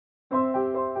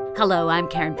Hello, I'm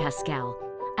Karen Pascal.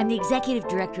 I'm the Executive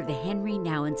Director of the Henri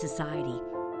Nouwen Society.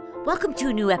 Welcome to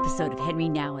a new episode of Henri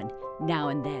Nouwen, Now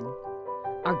and Then.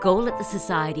 Our goal at the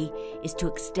Society is to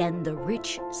extend the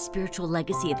rich spiritual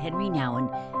legacy of Henri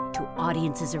Nouwen to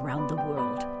audiences around the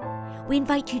world. We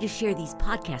invite you to share these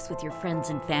podcasts with your friends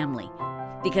and family.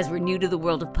 Because we're new to the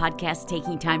world of podcasts,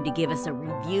 taking time to give us a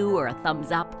review or a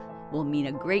thumbs up will mean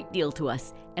a great deal to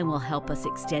us and will help us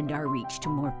extend our reach to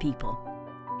more people.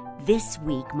 This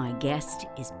week, my guest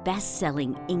is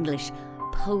best-selling English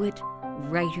poet,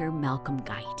 writer Malcolm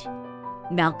Guite.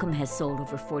 Malcolm has sold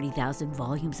over 40,000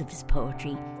 volumes of his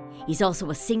poetry. He's also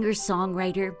a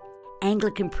singer-songwriter,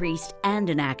 Anglican priest, and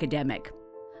an academic.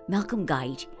 Malcolm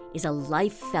Guite is a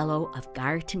Life Fellow of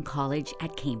Guite College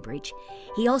at Cambridge.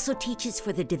 He also teaches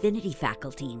for the Divinity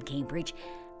faculty in Cambridge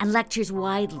and lectures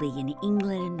widely in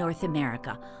England and North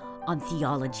America on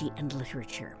theology and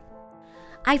literature.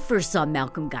 I first saw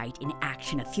Malcolm Guite in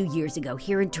action a few years ago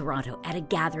here in Toronto at a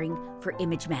gathering for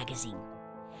Image magazine.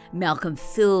 Malcolm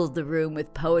filled the room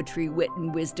with poetry, wit,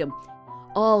 and wisdom,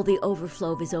 all the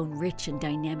overflow of his own rich and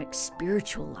dynamic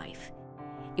spiritual life.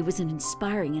 It was an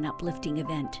inspiring and uplifting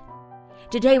event.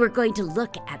 Today we're going to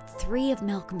look at 3 of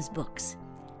Malcolm's books: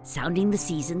 Sounding the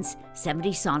Seasons,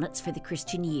 70 Sonnets for the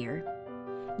Christian Year,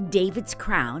 David's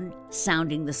Crown,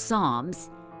 Sounding the Psalms,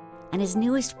 and his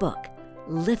newest book,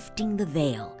 Lifting the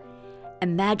Veil,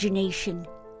 Imagination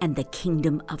and the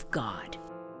Kingdom of God.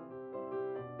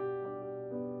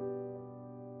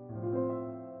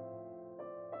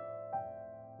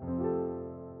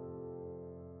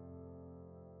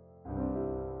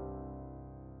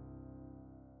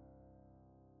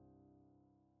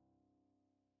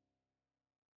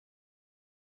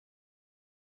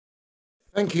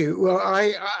 Thank you. Well,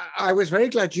 I was very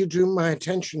glad you drew my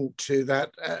attention to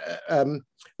that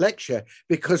lecture,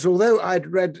 because although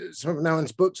I'd read some of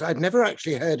Nouwen's books, I'd never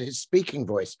actually heard his speaking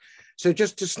voice. So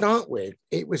just to start with,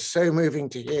 it was so moving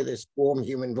to hear this warm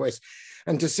human voice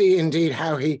and to see indeed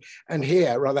how he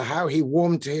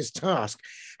warmed to his task,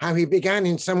 how he began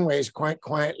in some ways quite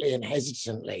quietly and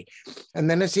hesitantly. And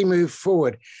then as he moved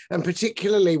forward, and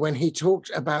particularly when he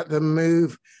talked about the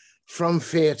move from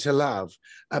fear to love,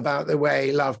 about the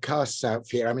way love casts out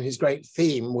fear. I mean, his great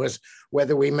theme was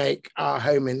whether we make our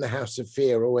home in the house of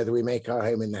fear or whether we make our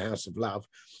home in the house of love,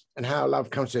 and how love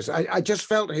comes to us. I just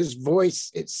felt his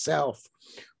voice itself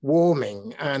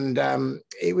warming, and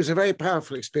it was a very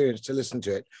powerful experience to listen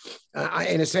to it.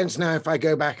 In a sense now, if I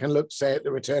go back and look, say, at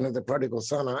the Return of the Prodigal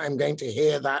Son, I'm going to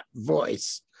hear that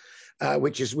voice,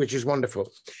 which is wonderful.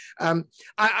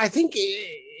 I think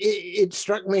it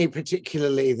struck me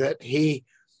particularly that he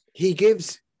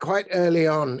gives quite early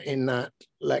on in that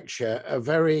lecture a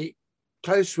very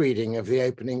close reading of the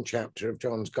opening chapter of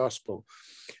John's Gospel,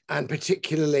 and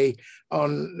particularly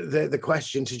on the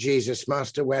question to Jesus,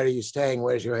 "Master, where are you staying?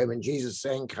 Where's your home?" And Jesus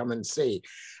saying, "Come and see."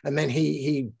 And then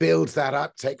he builds that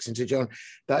up, takes into John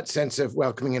that sense of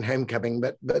welcoming and homecoming.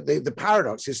 But the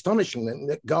paradox, astonishing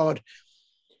that God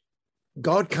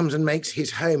comes and makes his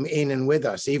home in and with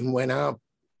us, even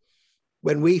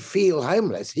when we feel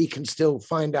homeless, he can still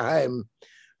find a home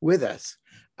with us.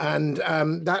 And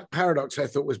that paradox, I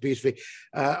thought, was beautifully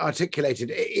articulated.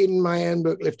 In my own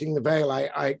book, Lifting the Veil,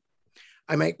 I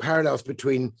make parallels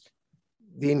between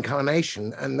the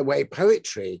incarnation and the way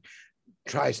poetry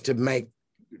tries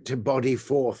to body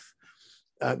forth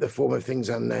the form of things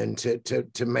unknown,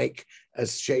 to make,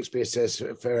 as Shakespeare says,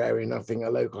 for area nothing, a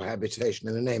local habitation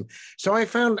in the name. So I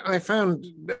found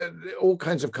all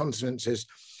kinds of consonances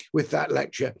with that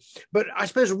lecture. But I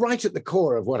suppose right at the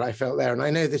core of what I felt there, and I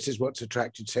know this is what's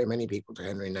attracted so many people to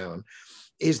Henri Nouwen,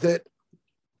 is that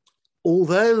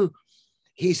although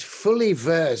he's fully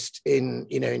versed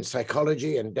in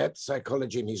psychology and depth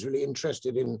psychology, and he's really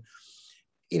interested in,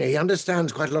 he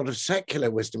understands quite a lot of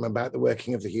secular wisdom about the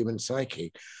working of the human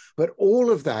psyche, but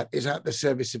all of that is at the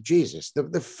service of Jesus.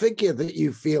 The figure that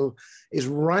you feel is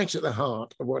right at the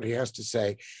heart of what he has to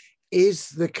say is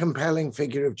the compelling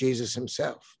figure of Jesus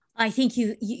himself. I think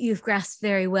you've grasped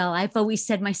very well. I've always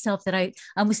said myself that I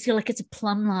almost feel like it's a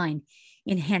plumb line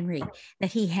in Henri,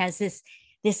 that he has this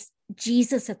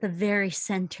Jesus at the very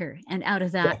center, and out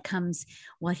of that comes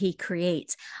what he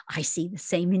creates. I see the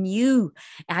same in you.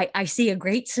 I see a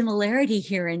great similarity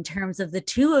here in terms of the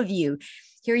two of you.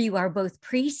 Here you are, both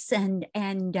priests and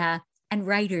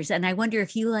writers, and I wonder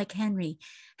if you, like Henri,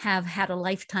 have had a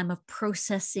lifetime of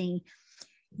processing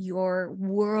your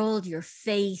world, your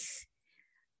faith,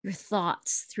 your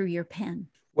thoughts through your pen.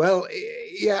 Well,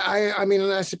 yeah, I mean,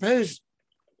 I suppose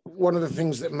one of the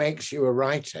things that makes you a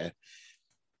writer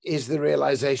is the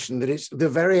realization that it's the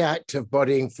very act of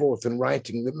bodying forth and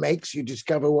writing that makes you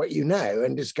discover what you know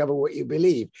and discover what you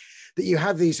believe. That you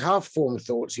have these half-formed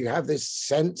thoughts, you have this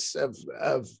sense of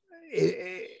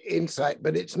insight,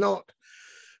 but it's not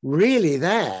really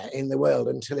there in the world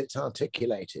until it's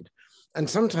articulated. And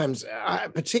sometimes,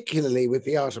 particularly with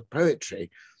the art of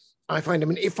poetry, I find, I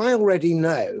mean, if I already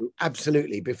know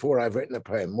absolutely before I've written a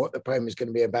poem what the poem is going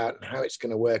to be about and how it's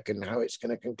going to work and how it's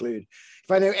going to conclude,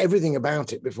 if I know everything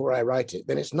about it before I write it,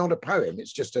 then it's not a poem,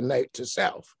 it's just a note to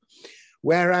self.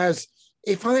 Whereas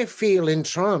if I feel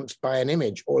entranced by an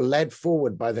image or led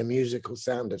forward by the musical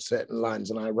sound of certain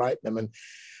lines and I write them, and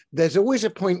there's always a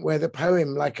point where the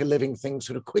poem, like a living thing,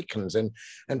 sort of quickens and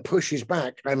pushes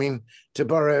back. I mean, to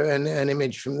borrow an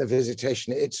image from the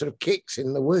Visitation, it sort of kicks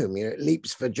in the womb, you know, it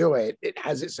leaps for joy, it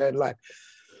has its own life.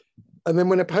 And then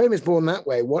when a poem is born that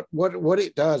way, what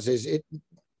it does is it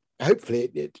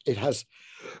has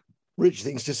rich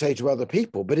things to say to other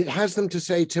people, but it has them to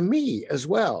say to me as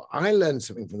well. I learned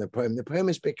something from the poem. The poem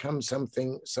has become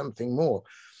something more.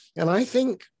 And I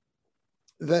think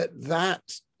that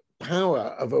power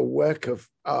of a work of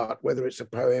art, whether it's a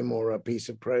poem or a piece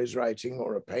of prose writing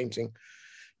or a painting,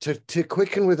 to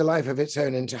quicken with a life of its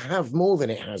own and to have more than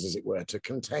it has, as it were, to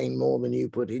contain more than you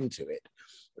put into it,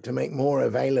 to make more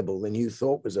available than you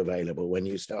thought was available when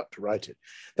you start to write it.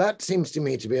 That seems to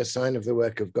me to be a sign of the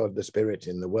work of God, the Spirit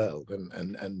in the world,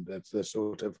 and that's the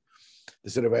sort of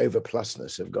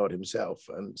overplusness of God himself.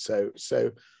 And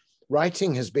so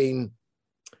writing has been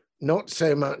not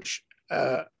so much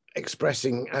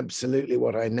expressing absolutely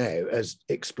what I know as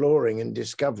exploring and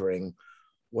discovering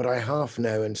what I half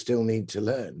know and still need to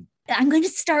learn. I'm going to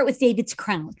start with David's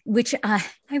Crown, which I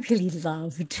really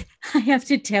loved. I have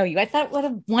to tell you, I thought, what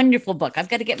a wonderful book. I've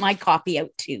got to get my copy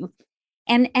out too.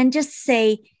 And just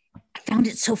say, I found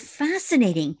it so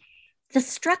fascinating, the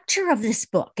structure of this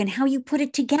book and how you put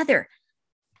it together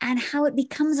and how it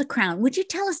becomes a crown. Would you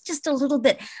tell us just a little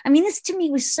bit? I mean, this to me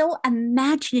was so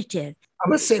imaginative. I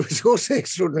must say it was also an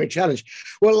extraordinary challenge.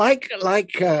 Well, like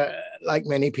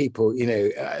many people, you know,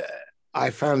 I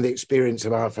found the experience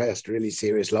of our first really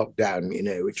serious lockdown, you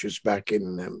know, which was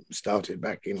started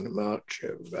back in March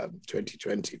of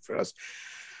 2020 for us,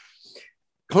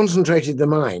 concentrated the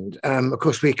mind. Of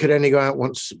course, we could only go out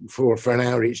once for an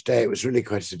hour each day. It was really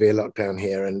quite a severe lockdown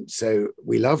here. And so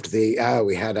we loved the hour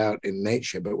we had out in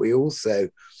nature, but we also,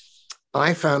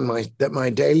 I found that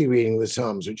my daily reading of the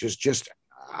Psalms, which was just,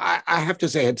 I have to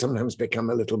say, had sometimes become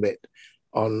a little bit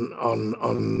on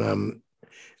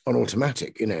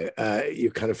automatic, you know,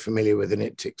 you're kind of familiar with and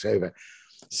it ticks over.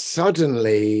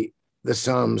 Suddenly, the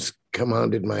Psalms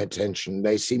commanded my attention.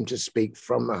 They seem to speak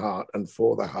from the heart and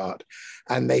for the heart,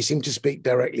 and they seem to speak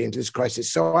directly into this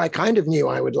crisis. So I kind of knew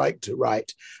I would like to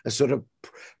write a sort of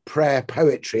prayer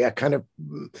poetry, a kind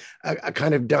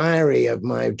of diary of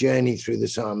my journey through the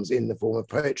Psalms in the form of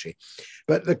poetry.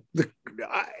 But that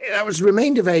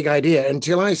remained a vague idea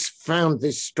until I found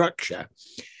this structure.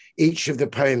 Each of the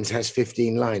poems has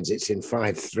 15 lines. It's in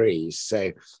 5/3.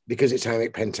 So because it's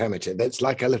iambic pentameter, that's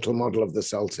like a little model of the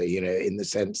Psalter, you know, in the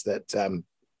sense that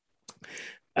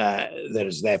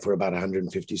there's therefore about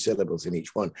 150 syllables in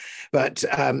each one. But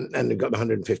and they've got the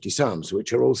 150 Psalms,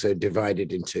 which are also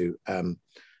divided into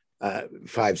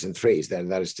 5s and 3s.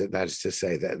 That is to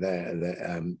say that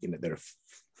there are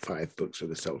 5 books of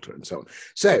the Psalter and so on.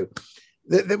 So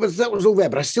that was all there,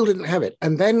 but I still didn't have it.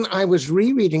 And then I was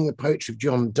rereading the poetry of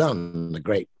John Donne, the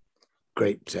great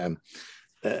late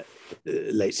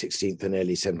 16th and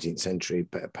early 17th century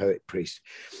poet priest.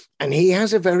 And he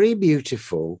has a very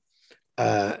beautiful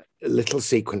little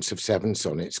sequence of 7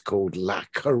 sonnets called La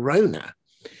Corona.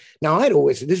 Now,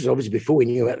 this was obviously before we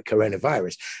knew about the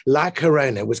coronavirus. La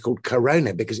Corona was called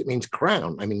Corona because it means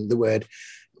crown. I mean, the word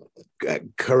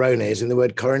corona is in the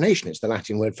word coronation. It's the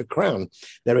Latin word for crown.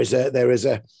 There is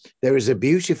a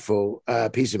beautiful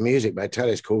piece of music by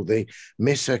Tallis called the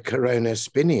Missa Corona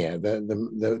Spinia,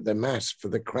 the mass for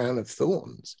the crown of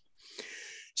thorns.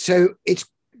 So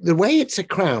the way it's a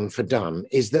crown for Donne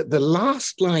is that the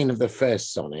last line of the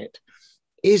first sonnet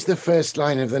is the first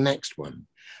line of the next one.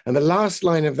 And the last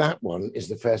line of that one is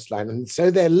the first line. And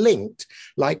so they're linked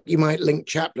like you might link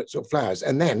chaplets or flowers.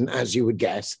 And then, as you would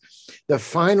guess, the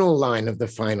final line of the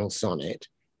final sonnet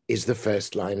is the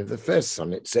first line of the first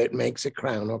sonnet. So it makes a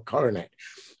crown or coronet.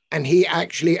 And he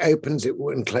actually opens it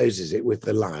and closes it with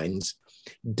the lines,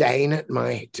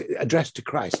 addressed to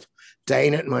Christ,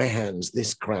 deign at my hands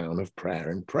this crown of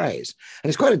prayer and praise. And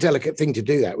it's quite a delicate thing to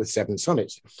do that with 7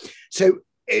 sonnets. So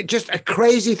just a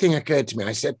crazy thing occurred to me.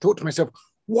 I thought to myself,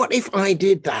 what if I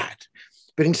did that?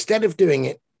 But instead of doing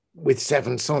it with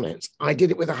 7 sonnets, I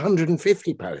did it with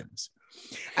 150 poems.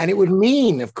 And it would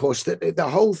mean, of course, that the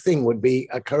whole thing would be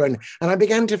a corona. And I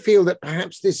began to feel that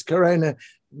perhaps this corona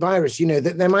virus,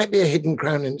 that there might be a hidden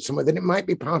crown in it somewhere, that it might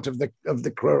be part of the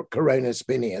corona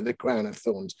spinnea, the crown of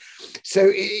thorns. So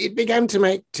it began to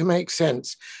make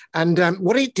sense. And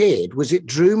what it did was it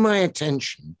drew my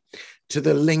attention to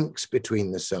the links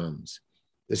between the Psalms,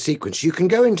 the sequence. You can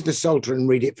go into the Psalter and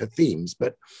read it for themes,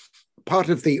 but part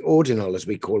of the ordinal, as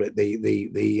we call it, the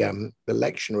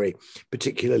lectionary,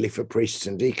 particularly for priests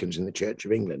and deacons in the Church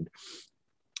of England,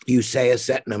 you say a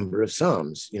set number of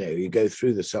psalms. You go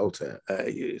through the Psalter,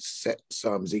 you set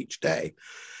psalms each day,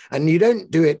 and you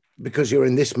don't do it because you're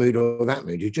in this mood or that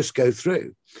mood. You just go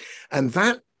through, and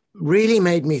that really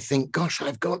made me think, gosh,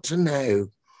 I've got to know.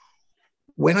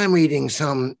 When I'm reading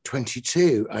Psalm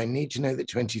 22, I need to know that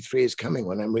 23 is coming.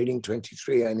 When I'm reading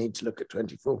 23, I need to look at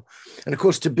 24. And of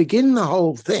course, to begin the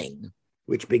whole thing,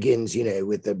 which begins,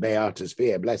 with the Beatus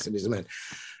Via, blessed is the man,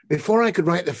 before I could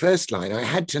write the first line, I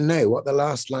had to know what the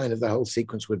last line of the whole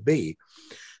sequence would be.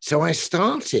 So I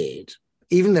started,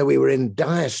 even though we were in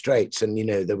dire straits and,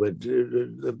 there were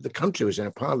the country was in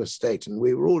a parlous state and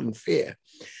we were all in fear.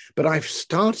 But I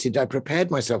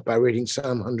prepared myself by reading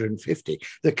Psalm 150,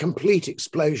 the complete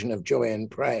explosion of joy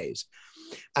and praise.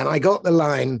 And I got the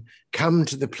line, come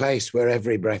to the place where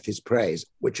every breath is praise,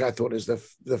 which I thought is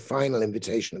the final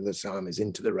invitation of the psalm is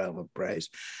into the realm of praise.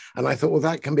 And I thought, well,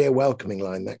 that can be a welcoming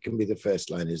line. That can be the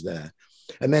first line is there.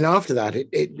 And then after that,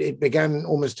 it began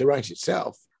almost to write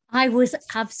itself. I was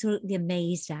absolutely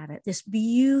amazed at it. This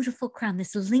beautiful crown,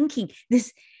 this linking,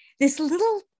 this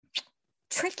little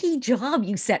tricky job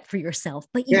you set for yourself,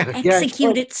 but you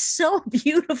execute it so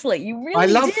beautifully. You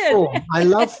really did. Form. I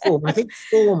love form. I think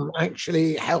form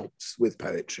actually helps with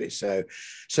poetry. So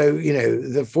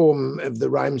the form of the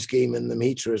rhyme scheme and the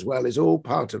meter as well is all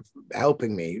part of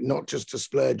helping me, not just to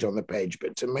splurge on the page,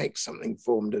 but to make something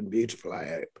formed and beautiful, I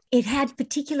hope. It had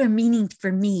particular meaning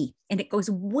for me, and it goes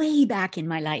way back in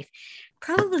my life,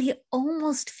 probably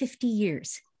almost 50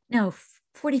 years. No,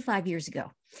 45 years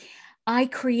ago. I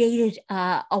created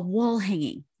a wall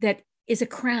hanging that is a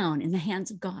crown in the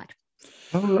hands of God.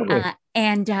 Oh,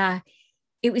 lovely.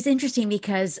 It was interesting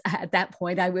because at that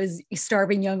point I was a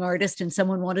starving young artist and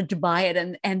someone wanted to buy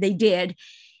it and they did.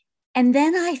 And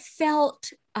then I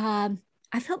felt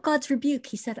God's rebuke.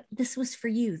 He said, this was for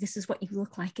you. This is what you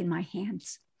look like in my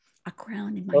hands. A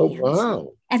crown in my hands.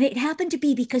 Wow. And it happened to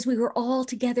be because we were all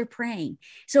together praying.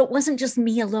 So it wasn't just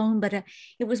me alone, but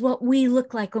it was what we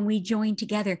looked like when we joined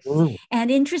together. Mm.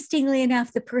 And interestingly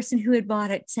enough, the person who had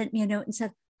bought it sent me a note and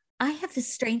said, I have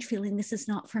this strange feeling this is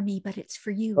not for me, but it's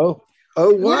for you.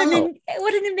 Oh, wow.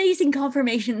 What an amazing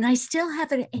confirmation. And I still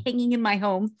have it hanging in my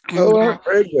home. And,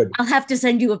 very good. I'll have to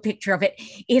send you a picture of it.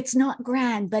 It's not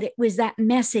grand, but it was that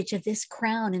message of this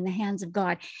crown in the hands of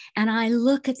God. And I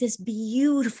look at this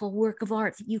beautiful work of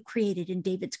art that you created in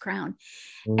David's crown.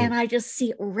 And I just see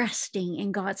it resting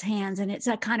in God's hands. And it's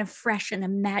a kind of fresh and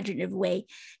imaginative way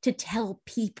to tell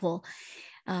people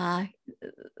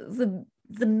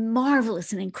the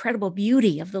marvelous and incredible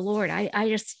beauty of the Lord.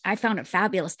 I found it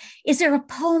fabulous. Is there a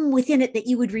poem within it that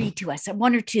you would read to us,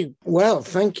 one or two? Well,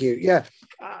 thank you. Yeah.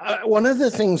 One of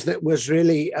the things that was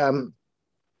really,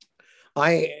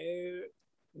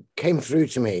 came through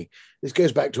to me, this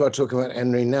goes back to our talk about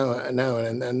Henri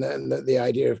Nouwen and the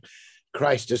idea of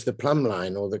Christ as the plumb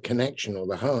line or the connection or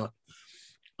the heart.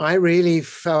 I really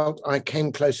felt I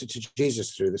came closer to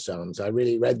Jesus through the Psalms. I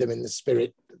really read them in the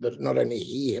spirit that not only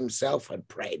he himself had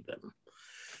prayed them,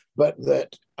 but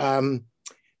that, and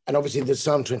obviously the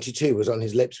Psalm 22 was on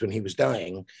his lips when he was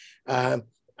dying, and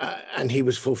he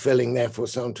was fulfilling, therefore,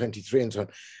 Psalm 23 and so on.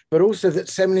 But also that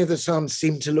so many of the Psalms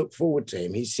seem to look forward to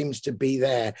him. He seems to be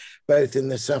there, both in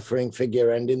the suffering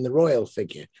figure and in the royal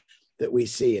figure that we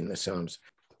see in the Psalms.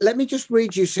 Let me just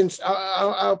read you, since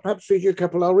I'll perhaps read you a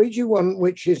couple. I'll read you one,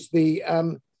 which is the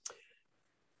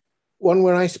one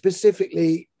where I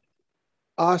specifically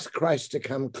ask Christ to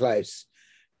come close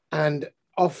and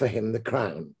offer him the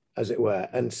crown, as it were,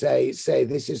 and say,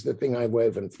 this is the thing I've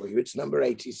woven for you. It's number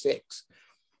 86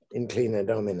 in Clina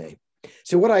Domine.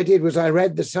 So what I did was I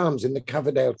read the Psalms in the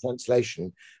Coverdale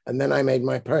translation, and then I made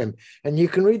my poem. And you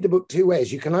can read the book two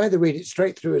ways. You can either read it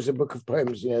straight through as a book of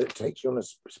poems, that takes you on a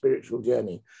spiritual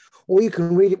journey, or you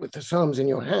can read it with the Psalms in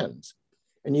your hands.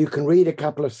 And you can read a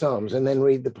couple of Psalms and then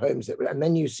read the poems, and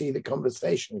then you see the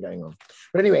conversation going on.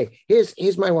 But anyway,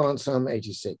 here's my one on Psalm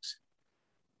 86.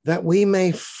 That we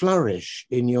may flourish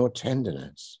in your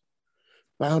tenderness,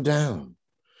 bow down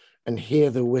and hear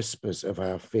the whispers of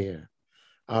our fear,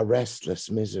 our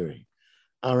restless misery,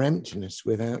 our emptiness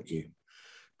without you.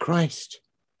 Christ,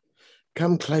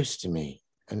 come close to me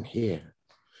and hear.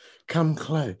 Come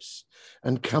close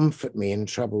and comfort me in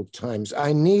troubled times.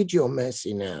 I need your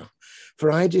mercy now,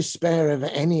 for I despair of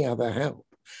any other help.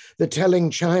 The telling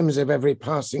chimes of every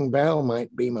passing bell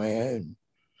might be my own.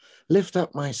 Lift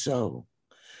up my soul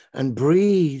and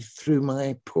breathe through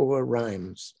my poor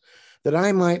rhymes, that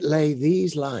I might lay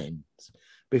these lines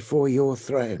before your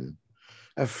throne,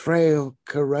 a frail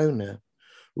corona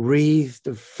wreathed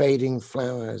of fading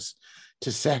flowers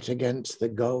to set against the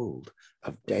gold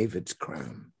of David's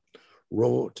crown,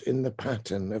 wrought in the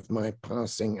pattern of my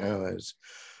passing hours.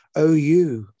 O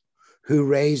you who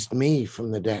raised me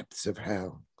from the depths of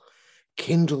hell,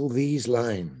 kindle these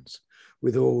lines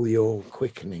with all your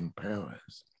quickening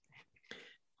powers.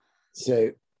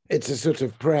 So it's a sort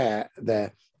of prayer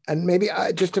there. And maybe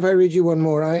just if I read you one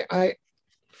more,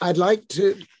 I'd like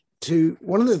to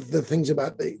one of the things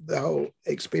about the whole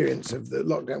experience of the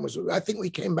lockdown was I think we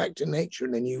came back to nature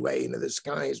in a new way. You know, the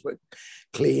skies were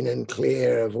clean and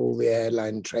clear of all the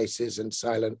airline traces and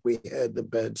silent. We heard the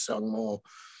bird song more.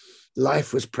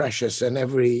 Life was precious, and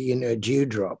every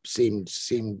dewdrop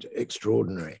seemed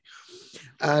extraordinary.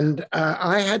 And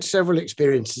I had several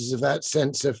experiences of that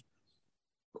sense of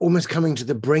almost coming to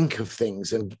the brink of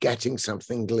things and getting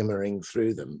something glimmering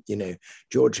through them. You know,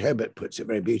 George Herbert puts it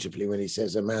very beautifully when he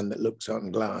says, a man that looks on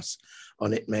glass,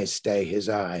 on it may stay his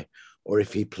eye, or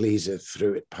if he pleaseth,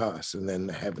 through it pass, and then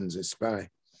the heavens espy.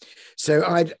 So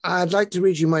I'd like to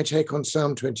read you my take on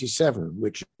Psalm 27,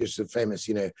 which is the famous,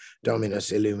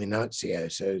 Dominus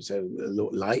illuminatio, so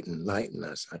Lord, lighten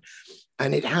us.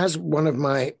 And it has one of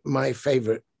my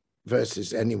favorite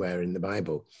verses anywhere in the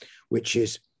Bible, which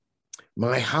is,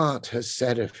 my heart has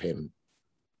said of him,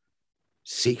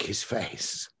 seek his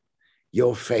face.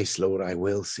 Your face, Lord, I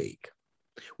will seek.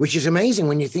 Which is amazing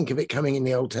when you think of it coming in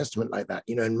the Old Testament like that,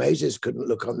 and Moses couldn't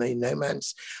look on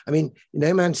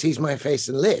no man sees my face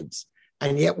and lives.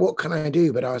 And yet what can I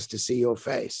do but ask to see your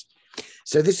face?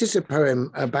 So this is a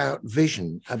poem about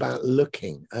vision, about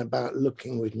looking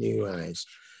with new eyes.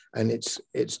 And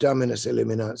it's Dominus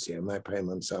Illuminatio, my poem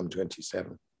on Psalm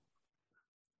 27.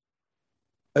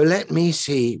 Oh, let me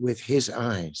see with his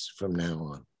eyes from now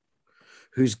on,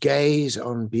 whose gaze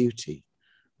on beauty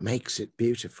makes it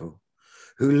beautiful,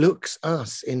 who looks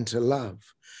us into love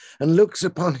and looks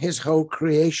upon his whole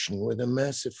creation with a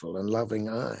merciful and loving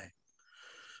eye.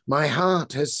 My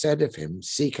heart has said of him,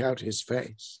 seek out his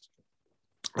face.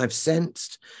 I've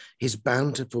sensed his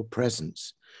bountiful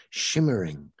presence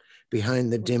shimmering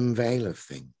behind the dim veil of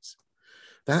things.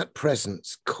 That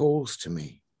presence calls to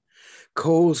me,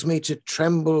 calls me to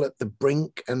tremble at the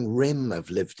brink and rim of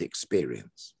lived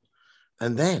experience,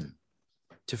 and then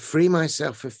to free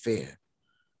myself of fear,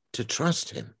 to trust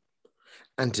him,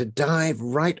 and to dive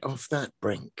right off that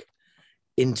brink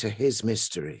into his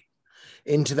mystery,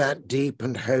 into that deep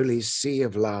and holy sea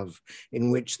of love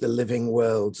in which the living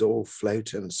worlds all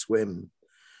float and swim,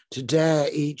 to dare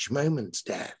each moment's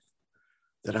death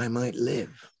that I might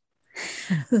live.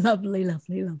 Lovely,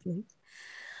 lovely, lovely.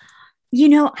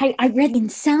 I read in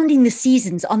Sounding the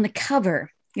Seasons on the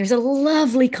cover, there's a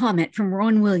lovely comment from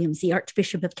Rowan Williams, the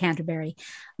Archbishop of Canterbury.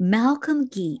 Malcolm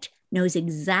Guite knows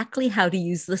exactly how to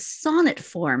use the sonnet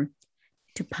form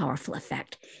to powerful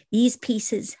effect. These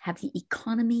pieces have the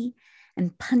economy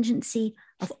and pungency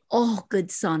of all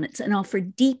good sonnets and offer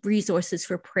deep resources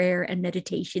for prayer and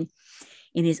meditation.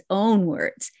 In his own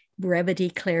words, brevity,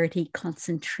 clarity,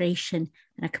 concentration,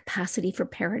 and a capacity for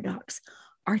paradox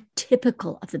are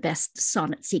typical of the best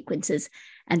sonnet sequences,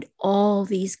 and all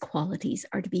these qualities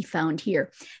are to be found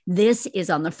here. This is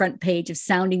on the front page of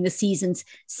Sounding the Seasons,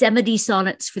 70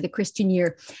 Sonnets for the Christian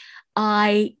Year.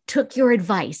 I took your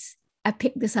advice. I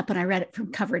picked this up and I read it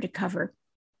from cover to cover.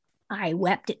 I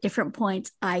wept at different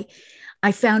points. I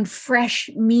found fresh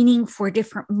meaning for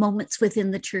different moments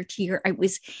within the church year. It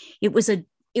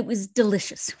was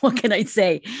delicious. What can I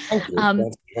say?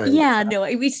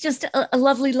 It was just a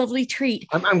lovely, lovely treat.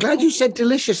 I'm glad you said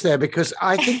delicious there, because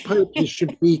I think poetry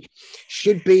should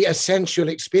be a sensual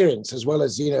experience as well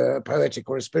as, a poetic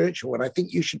or a spiritual one. I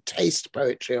think you should taste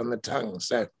poetry on the tongue.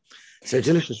 So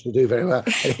delicious will do very well.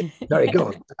 Sorry, go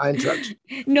on. I interrupt.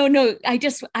 No. I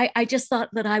just thought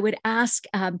that I would ask,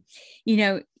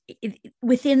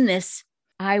 within this,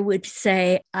 I would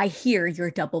say, I hear your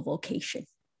double vocation.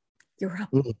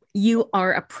 You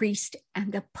are a priest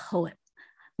and a poet.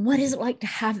 What is it like to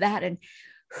have that, and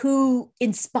who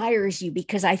inspires you?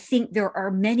 Because I think there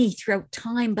are many throughout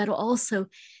time, but also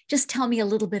just tell me a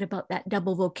little bit about that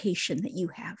double vocation that you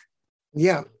have.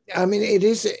 Yeah, I mean, it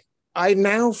is. I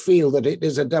now feel that it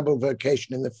is a double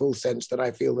vocation in the full sense that I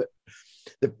feel that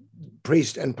the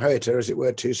priest and poet are, as it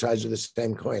were, two sides of the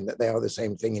same coin, that they are the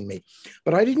same thing in me.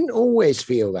 But I didn't always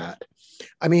feel that.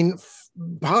 I mean,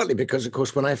 partly because, of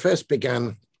course, when I first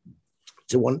began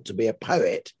to want to be a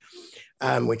poet,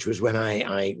 which was when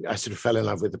I sort of fell in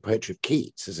love with the poetry of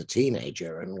Keats as a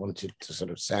teenager and wanted to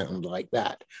sort of sound like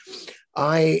that.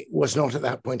 I was not at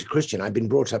that point a Christian. I'd been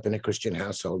brought up in a Christian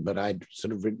household, but I'd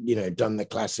sort of, done the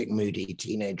classic moody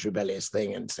teenage rebellious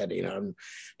thing and said, I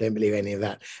don't believe any of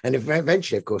that. And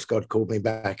eventually, of course, God called me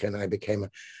back and I became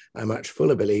a much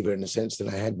fuller believer in the sense than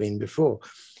I had been before.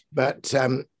 But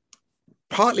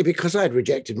partly because I'd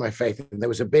rejected my faith and there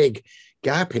was a big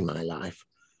gap in my life,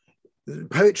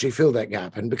 poetry filled that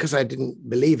gap. And because I didn't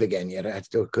believe again yet, I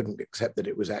still couldn't accept that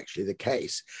it was actually the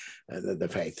case, the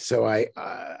faith. So I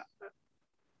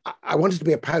wanted to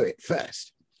be a poet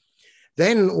first.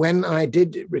 Then when I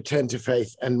did return to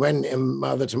faith, and when,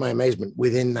 rather to my amazement,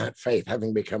 within that faith,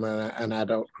 having become an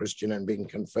adult Christian and being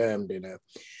confirmed in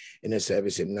a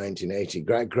service in 1980,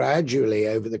 gradually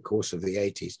over the course of the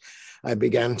 80s, I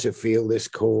began to feel this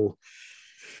call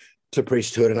to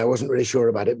priesthood, and I wasn't really sure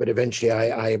about it, but eventually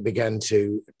I began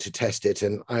to test it,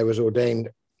 and I was ordained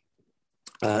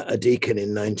a deacon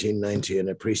in 1990 and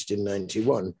a priest in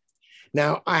 91.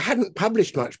 Now, I hadn't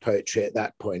published much poetry at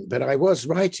that point, but I was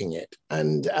writing it.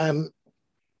 And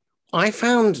I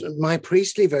found my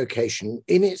priestly vocation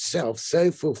in itself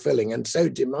so fulfilling and so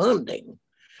demanding,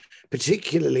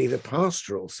 particularly the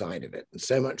pastoral side of it, and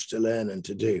so much to learn and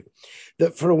to do,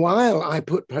 that for a while I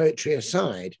put poetry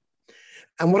aside.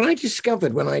 And what I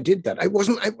discovered when I did that,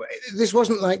 this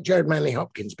wasn't like Jared Manley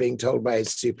Hopkins being told by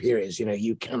his superiors,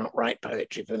 you cannot write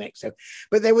poetry for the next 7.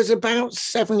 But there was about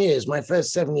 7 years, my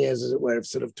first 7 years, as it were, of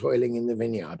sort of toiling in the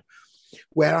vineyard,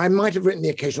 where I might have written the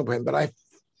occasional poem, but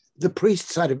the priest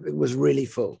side of it was really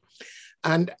full.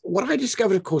 And what I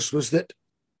discovered, of course, was that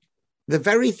the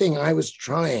very thing I was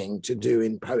trying to do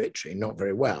in poetry, not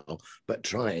very well, but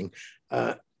trying,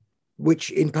 which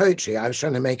in poetry, I was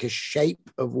trying to make a shape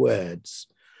of words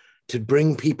to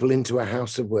bring people into a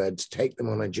house of words, take them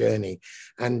on a journey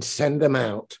and send them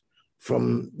out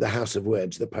from the house of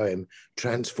words, the poem,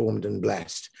 transformed and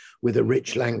blessed with a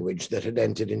rich language that had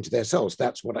entered into their souls.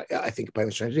 That's what I think a poem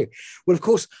is trying to do. Well, of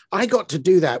course, I got to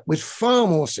do that with far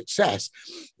more success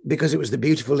because it was the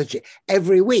beautiful liturgy.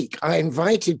 Every week, I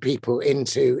invited people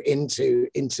into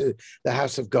the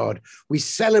house of God. We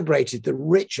celebrated the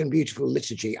rich and beautiful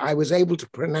liturgy. I was able to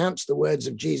pronounce the words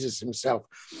of Jesus himself.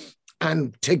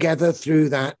 And together through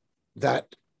the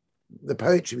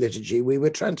poetry liturgy, we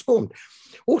were transformed.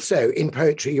 Also, in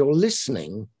poetry, you're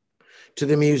listening to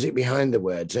the music behind the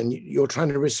words and you're trying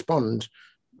to respond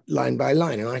line by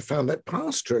line. And I found that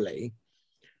pastorally,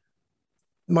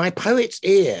 my poet's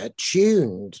ear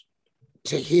tuned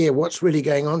to hear what's really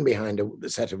going on behind a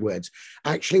set of words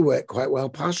actually worked quite well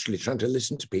pastorally, trying to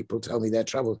listen to people tell me their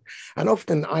troubles. And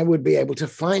often I would be able to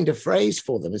find a phrase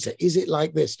for them and say, is it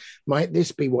like this? Might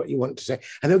this be what you want to say?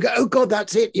 And they'll go, oh God,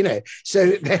 that's it,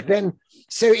 So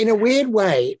so in a weird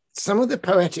way, some of the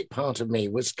poetic part of me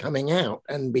was coming out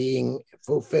and being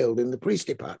fulfilled in the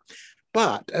priestly part.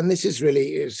 But, and this is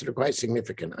really sort of quite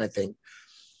significant, I think,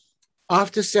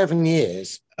 after 7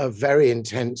 years of very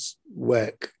intense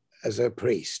work as a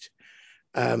priest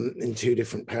in 2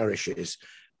 different parishes,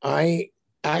 I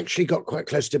actually got quite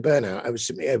close to burnout. I was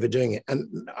simply overdoing it.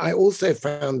 And I also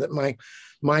found that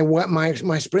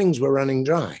my springs were running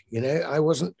dry. I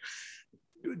wasn't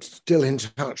still in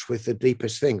touch with the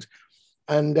deepest things.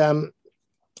 And,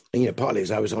 partly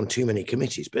as I was on too many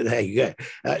committees, but there you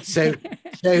go. So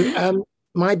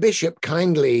my bishop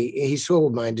he saw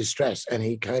my distress and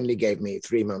he kindly gave me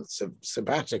 3 months of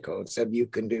sabbatical and said, you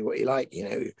can do what you like,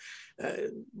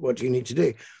 what do you need to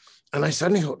do? And I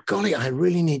suddenly thought, golly, I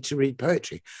really need to read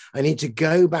poetry. I need to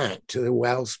go back to the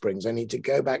well springs. I need to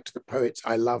go back to the poets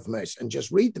I love most and just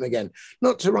read them again,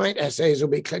 not to write essays or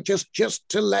be clear, just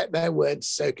to let their words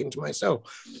soak into my soul.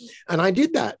 And I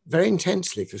did that very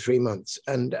intensely for 3 months.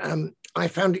 And I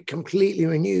found it completely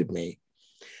renewed me.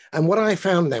 And what I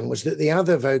found then was that the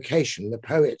other vocation, the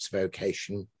poet's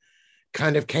vocation,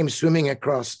 kind of came swimming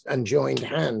across and joined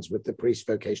hands with the priest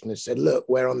vocation and said, look,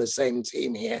 we're on the same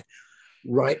team here.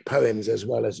 Write poems as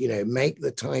well as, make the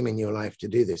time in your life to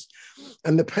do this.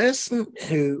 And the person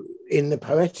who in the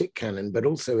poetic canon, but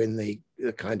also in the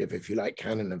kind of, if you like,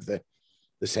 canon of the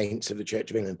saints of the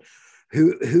Church of England,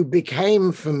 who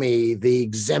became for me the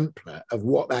exemplar of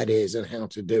what that is and how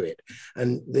to do it.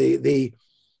 And the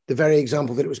very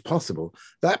example that it was possible,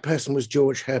 that person was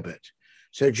George Herbert.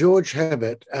 So George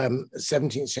Herbert,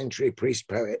 17th century priest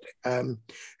poet,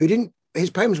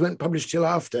 his poems weren't published till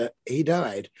after he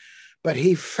died, but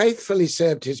he faithfully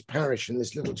served his parish in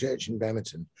this little church in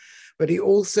Bemerton. But he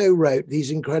also wrote these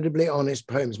incredibly honest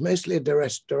poems, mostly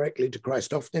addressed directly to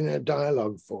Christ, often in a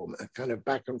dialogue form, a kind of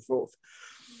back and forth.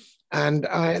 And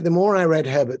the more I read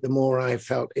Herbert, the more I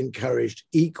felt encouraged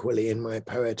equally in my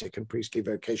poetic and priestly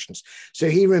vocations. So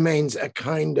he remains a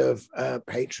kind of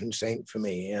patron saint for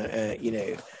me.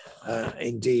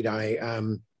 Indeed, I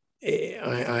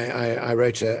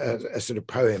wrote a sort of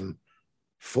poem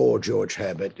for George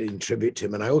Herbert in tribute to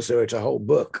him, and I also wrote a whole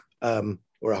book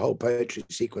or a whole poetry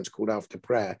sequence called After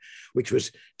Prayer, which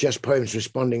was just poems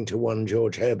responding to one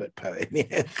George Herbert poem.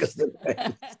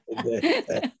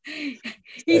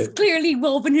 He's clearly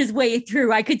woven his way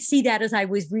through. I could see that as I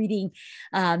was reading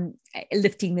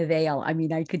Lifting the Veil. I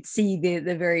mean, I could see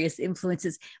the various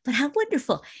influences, but how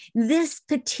wonderful. This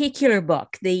particular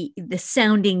book, the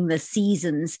Sounding the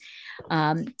Seasons,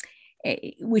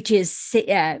 which is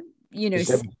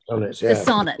sonnets, the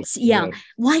sonnets. Yeah.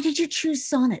 Why did you choose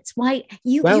sonnets? Why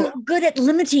you're good at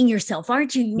limiting yourself,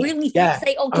 aren't you? You really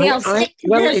say, okay, I'll stick to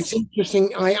this. It's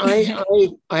interesting.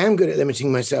 I am good at limiting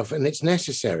myself, and it's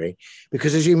necessary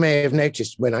because, as you may have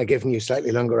noticed, when I've given you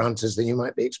slightly longer answers than you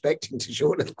might be expecting to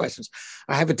short little questions,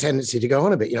 I have a tendency to go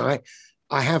on a bit.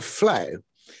 I have flow.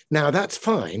 Now that's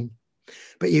fine,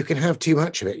 but you can have too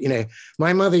much of it.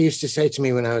 My mother used to say to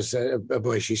me when I was a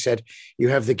boy, she said, you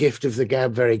have the gift of the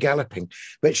gab very galloping.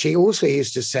 But she also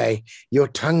used to say, your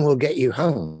tongue will get you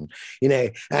hung,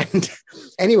 And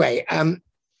anyway,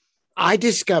 I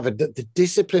discovered that the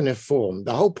discipline of form,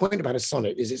 the whole point about a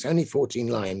sonnet is it's only 14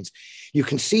 lines. You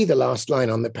can see the last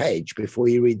line on the page before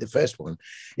you read the first one.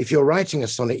 If you're writing a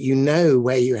sonnet, you know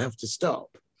where you have to stop.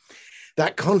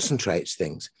 That concentrates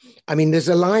things. I mean, there's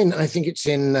a line, I think it's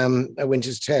in A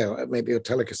Winter's Tale, maybe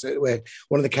Autolycus, where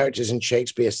one of the characters in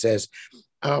Shakespeare says,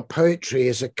 our poetry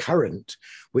is a current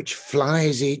which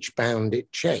flies each bound it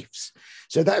chafes.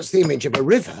 So that's the image of a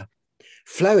river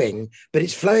flowing, but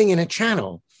it's flowing in a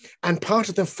channel. And part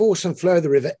of the force and flow of the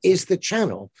river is the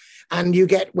channel. And you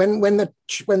get, when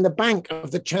the bank of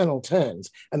the channel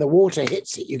turns and the water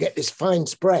hits it, you get this fine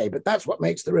spray. But that's what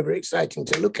makes the river exciting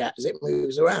to look at as it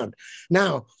moves around.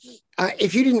 Now,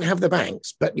 if you didn't have the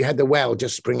banks, but you had the well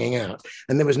just springing out,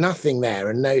 and there was nothing there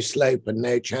and no slope and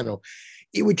no channel,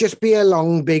 it would just be a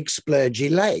long, big, splurgy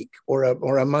lake or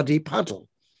a muddy puddle.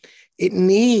 It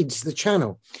needs the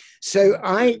channel. So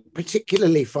I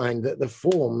particularly find that the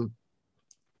form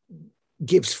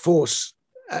gives force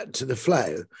to the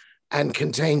flow and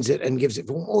contains it and gives it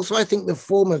form. Also, I think the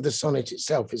form of the sonnet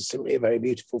itself is simply a very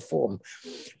beautiful form.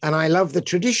 And I love the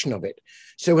tradition of it.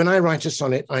 So when I write a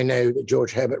sonnet, I know that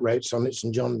George Herbert wrote sonnets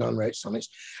and John Donne wrote sonnets.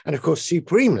 And of course,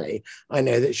 supremely, I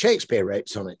know that Shakespeare wrote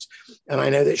sonnets. And I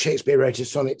know that Shakespeare wrote a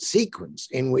sonnet sequence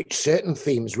in which certain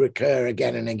themes recur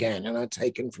again and again and are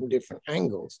taken from different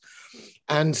angles.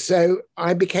 And so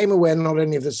I became aware not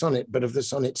only of the sonnet, but of the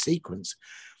sonnet sequence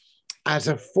as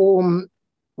a form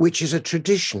which is a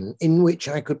tradition in which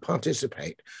I could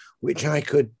participate, which I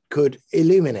could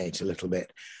illuminate a little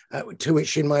bit, to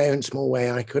which in my own small way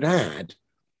I could add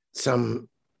some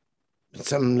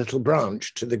little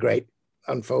branch to the great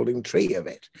unfolding tree of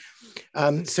it.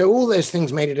 So all those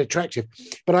things made it attractive.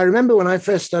 But I remember when I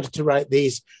first started to write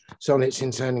these sonnets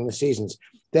in Sounding the Seasons,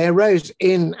 they arose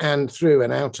in and through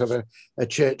and out of a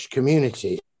church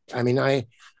community. I mean, I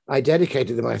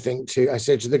dedicated them, I think, I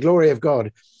said, to the glory of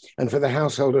God and for the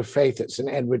household of faith at St.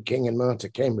 Edward King and Martyr,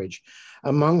 Cambridge,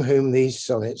 among whom these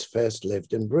sonnets first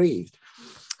lived and breathed.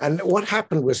 And what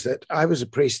happened was that I was a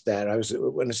priest there. I was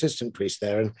an assistant priest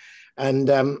there.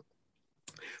 And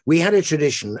we had a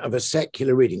tradition of a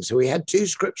secular reading. So we had 2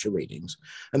 scripture readings,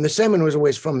 and the sermon was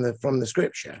always from the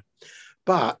scripture.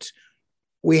 But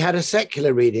we had a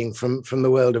secular reading from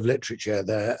the world of literature,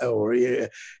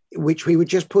 which we would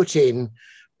just put in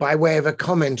by way of a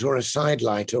comment or a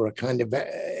sidelight or a kind of,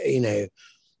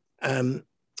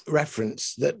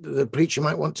 reference that the preacher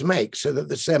might want to make, so that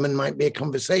the sermon might be a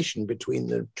conversation between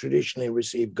the traditionally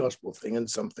received gospel thing and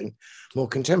something more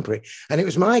contemporary. And it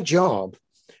was my job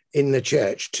in the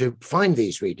church to find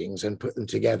these readings and put them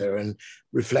together and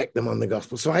reflect them on the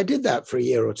gospel. So I did that for a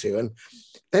year or two. And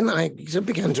then I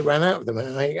began to run out of them.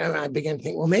 And I began to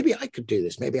think, well, maybe I could do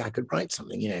this. Maybe I could write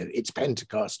something, it's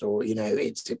Pentecost, or,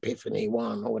 it's Epiphany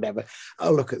 1 or whatever.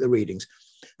 I'll look at the readings.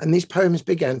 And these poems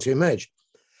began to emerge.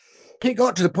 It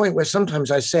got to the point where sometimes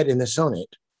I said in the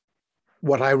sonnet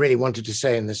what I really wanted to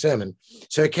say in the sermon.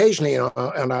 So occasionally on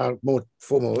our more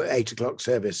formal 8 o'clock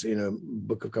service,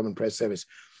 Book of Common Prayer service,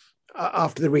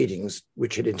 after the readings,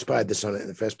 which had inspired the sonnet in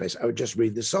the first place, I would just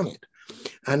read the sonnet.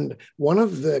 And one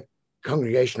of the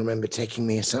congregation, I remember taking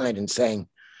me aside and saying,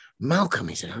 Malcolm,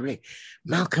 he said,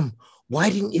 Malcolm, why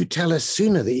didn't you tell us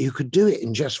sooner that you could do it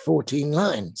in just 14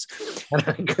 lines? And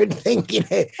I could think,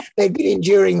 they've been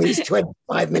enduring these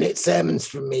 25-minute sermons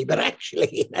from me, but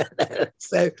actually,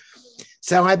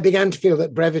 so I began to feel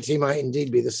that brevity might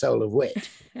indeed be the soul of wit.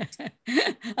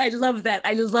 I love that.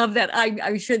 I love that.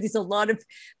 I'm sure there's a lot of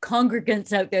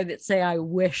congregants out there that say, I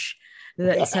wish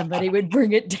that somebody would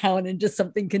bring it down into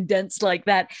something condensed like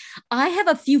that. I have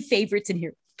a few favorites in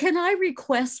here. Can I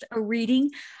request a reading?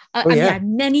 I have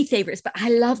many favorites, but I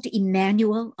loved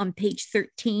Emmanuel on page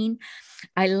 13.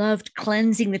 I loved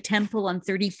Cleansing the Temple on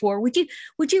 34. Would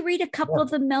you read a couple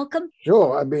of them, Malcolm?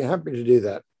 Sure, I'd be happy to do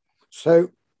that. So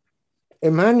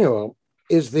Emmanuel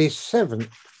is the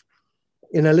seventh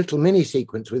in a little mini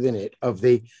sequence within it of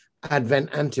the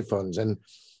Advent antiphons. And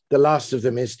the last of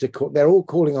them is they're all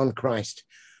calling on Christ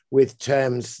with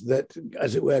terms that,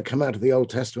 as it were, come out of the Old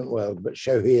Testament world, but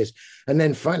show who he is. And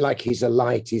then find like he's a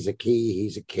light, he's a key,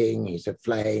 he's a king, he's a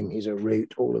flame, he's a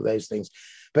root, all of those things.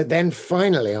 But then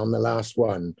finally on the last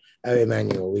one, oh,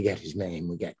 Emmanuel, we get his name,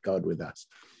 we get God with us.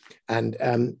 And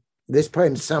this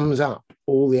poem sums up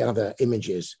all the other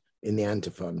images in the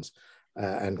antiphons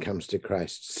and comes to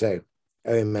Christ. So,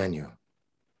 oh, Emmanuel.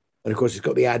 And of course, it's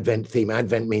got the Advent theme.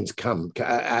 Advent means come.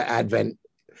 Advent,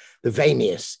 the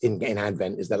Venius in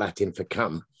Advent is the Latin for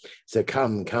come. So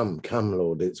come,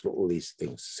 Lord. It's what all these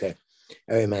things say.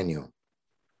 Oh, Emmanuel.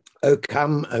 Oh,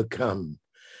 come,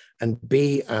 and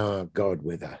be our God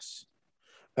with us.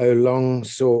 Oh, long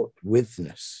sought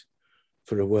witness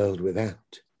for a world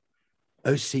without.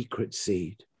 Oh, secret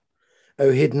seed.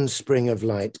 Oh, hidden spring of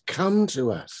light. Come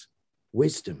to us,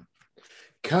 wisdom.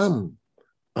 Come,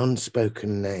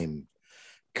 unspoken name.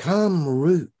 Come,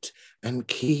 root and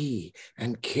key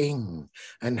and king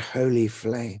and holy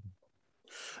flame.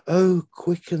 Oh,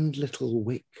 quickened little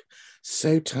wick,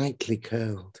 so tightly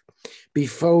curled, be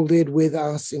folded with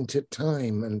us into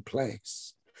time and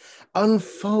place.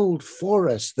 Unfold for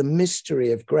us the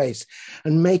mystery of grace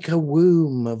and make a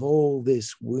womb of all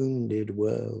this wounded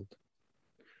world.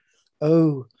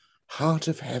 Oh, heart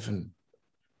of heaven,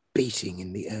 beating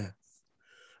in the earth.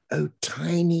 Oh,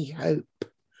 tiny hope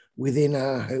within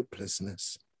our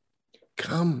hopelessness.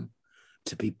 Come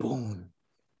to be born,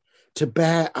 to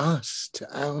bear us to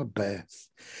our birth,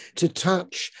 to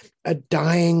touch a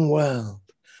dying world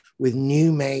with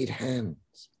new made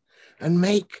hands and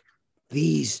make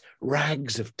these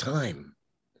rags of time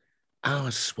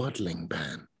our swaddling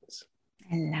bands.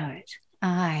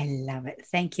 I love it.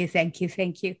 Thank you.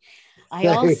 I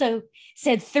also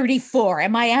said 34.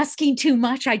 Am I asking too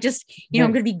much? I just,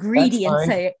 I'm going to be greedy and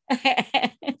say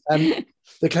it.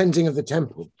 The cleansing of the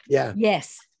temple. Yeah.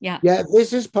 Yes. Yeah. Yeah.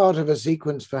 This is part of a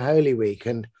sequence for Holy Week.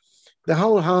 And the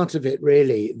whole heart of it,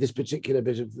 really, this particular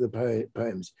bit of the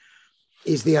poems,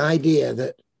 is the idea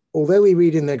that although we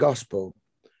read in the gospel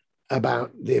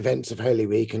about the events of Holy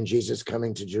Week and Jesus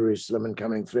coming to Jerusalem and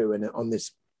coming through and on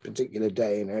this particular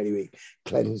day in Holy Week,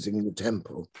 cleansing the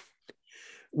temple,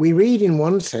 we read in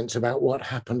one sense about what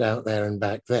happened out there and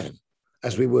back then,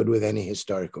 as we would with any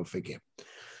historical figure.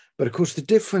 But of course, the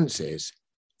difference is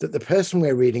that the person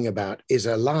we're reading about is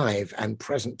alive and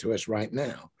present to us right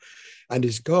now and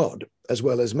is God as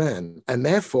well as man. And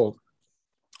therefore,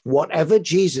 whatever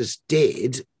Jesus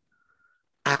did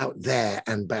out there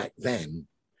and back then,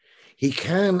 he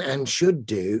can and should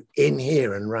do in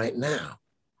here and right now.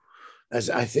 As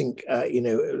I think,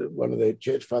 one of the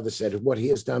church fathers said, what he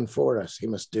has done for us, he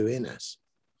must do in us.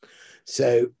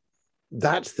 So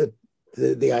that's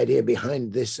the idea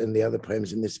behind this and the other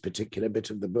poems in this particular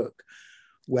bit of the book,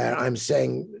 where I'm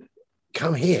saying,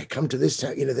 come here, come to this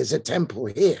town. There's a temple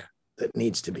here that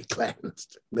needs to be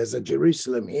cleansed. There's a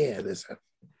Jerusalem here.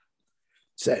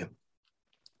 So,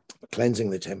 cleansing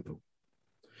the temple.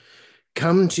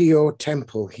 Come to your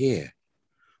temple here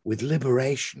with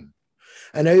liberation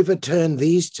and overturn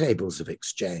these tables of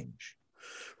exchange.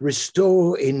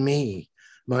 Restore in me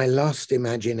my lost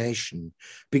imagination.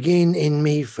 Begin in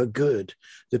me for good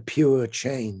the pure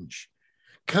change.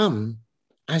 Come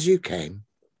as you came,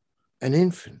 an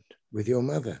infant with your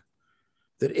mother,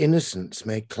 that innocence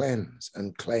may cleanse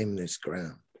and claim this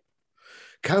ground.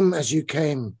 Come as you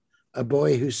came, a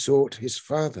boy who sought his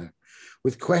father,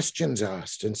 with questions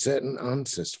asked and certain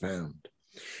answers found.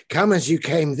 Come as you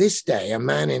came this day, a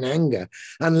man in anger,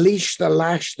 unleash the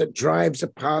lash that drives a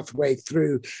pathway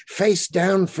through. Face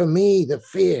down for me the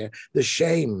fear, the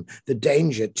shame, the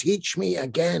danger. Teach me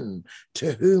again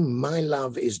to whom my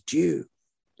love is due.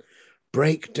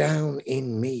 Break down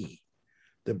in me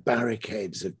the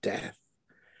barricades of death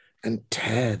and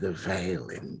tear the veil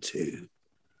in two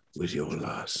with your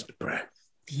last breath.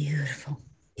 Beautiful.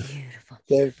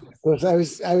 So, of course,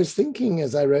 I was thinking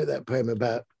as I wrote that poem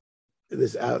about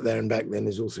this out there and back then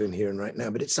is also in here and right now.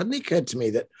 But it suddenly occurred to me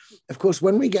that, of course,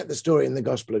 when we get the story in the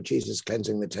gospel of Jesus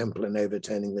cleansing the temple and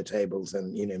overturning the tables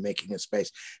and, making a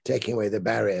space, taking away the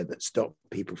barrier that stopped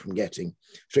people from getting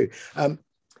through,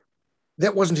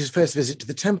 that wasn't his first visit to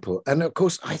the temple. And of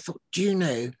course, I thought,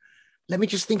 let me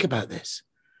just think about this.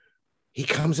 He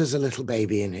comes as a little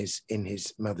baby in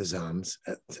his mother's arms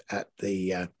at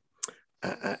the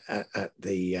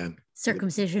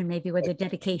circumcision, maybe, with the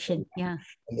dedication, yeah.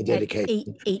 And the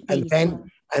dedication. Eight days.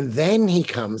 And then he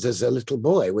comes as a little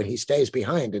boy when he stays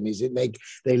behind, and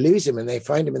they lose him and they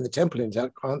find him in the temple and he's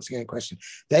answering a question.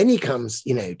 Then he comes,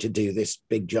 to do this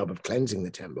big job of cleansing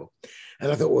the temple.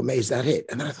 And I thought, well, is that it?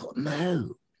 And I thought,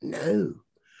 no,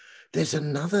 there's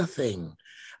another thing.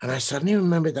 And I suddenly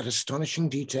remembered that astonishing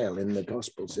detail in the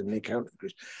Gospels, in the account of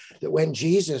Christ, that when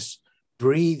Jesus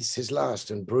breathes his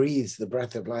last and breathes the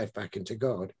breath of life back into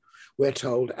God, we're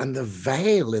told, and the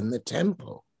veil in the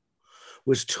temple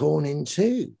was torn in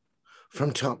two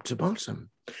from top to bottom.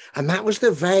 And that was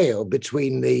the veil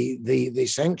between the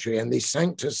sanctuary and the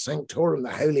Sanctus Sanctorum,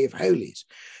 the Holy of Holies.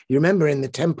 You remember in the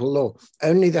temple law,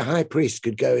 only the high priest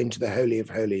could go into the Holy of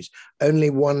Holies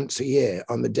only once a year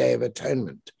on the Day of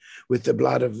Atonement, with the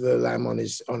blood of the lamb on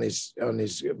his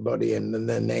body and then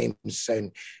their names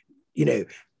sewn.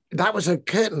 That was a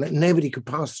curtain that nobody could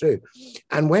pass through.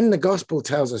 And when the gospel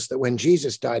tells us that when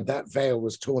Jesus died, that veil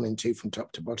was torn in two from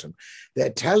top to bottom, they're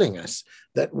telling us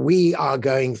that we are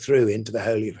going through into the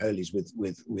Holy of Holies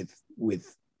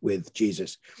with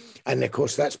Jesus. And of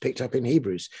course, that's picked up in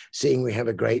Hebrews, seeing we have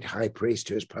a great high priest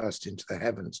who has passed into the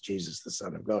heavens, Jesus, the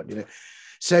Son of God,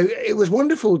 So it was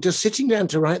wonderful. Just sitting down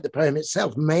to write the poem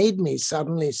itself made me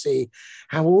suddenly see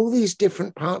how all these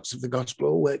different parts of the gospel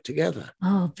all work together.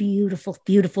 Oh, beautiful,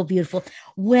 beautiful, beautiful.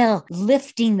 Well,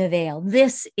 Lifting the Veil.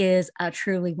 This is a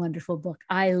truly wonderful book.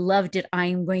 I loved it.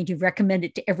 I'm going to recommend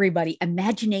it to everybody.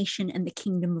 Imagination and the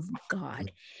Kingdom of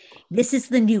God. This is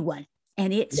the new one,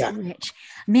 and it's rich.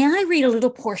 May I read a little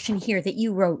portion here that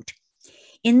you wrote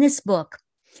in this book?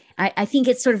 I think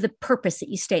it's sort of the purpose that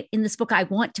you state in this book. I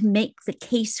want to make the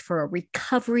case for a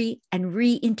recovery and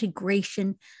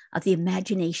reintegration of the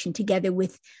imagination together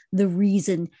with the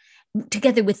reason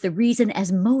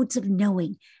as modes of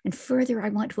knowing. And further, I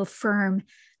want to affirm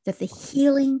that the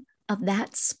healing of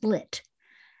that split,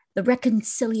 the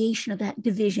reconciliation of that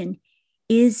division,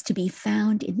 is to be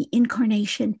found in the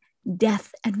incarnation,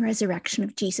 death, and resurrection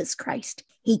of Jesus Christ.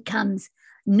 He comes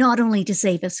not only to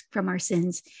save us from our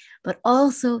sins, but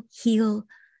also heal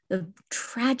the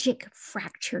tragic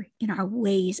fracture in our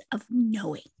ways of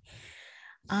knowing.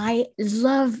 I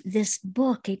love this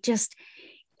book. It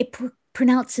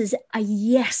pronounces a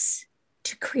yes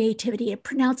to creativity. It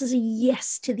pronounces a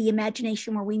yes to the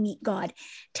imagination where we meet God.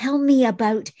 Tell me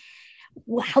about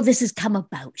how this has come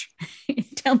about.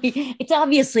 Tell me, it's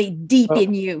obviously deep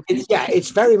in you. It's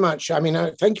very much,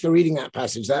 thank you for reading that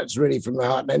passage. That's really from the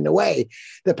heart. And in a way,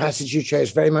 the passage you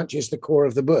chose very much is the core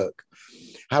of the book.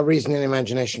 How reason and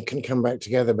imagination can come back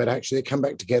together, but actually they come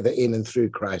back together in and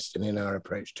through Christ and in our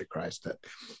approach to Christ. That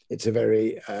it's a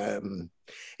very,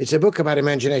 it's a book about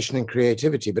imagination and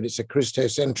creativity, but it's a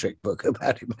Christocentric book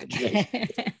about imagination.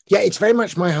 It's very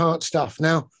much my heart stuff.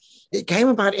 Now, it came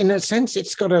about, in a sense,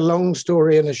 it's got a long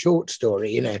story and a short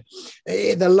story,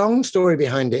 The long story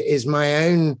behind it is my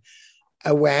own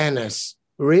awareness,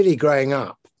 really growing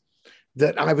up,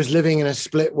 that I was living in a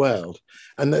split world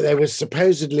and that there was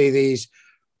supposedly these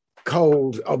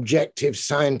cold, objective,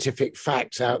 scientific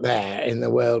facts out there in the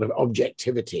world of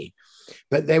objectivity,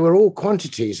 but they were all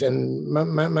quantities and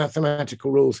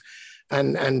mathematical rules.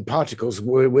 And particles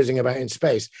were whizzing about in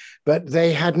space, but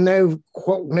they had there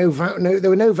were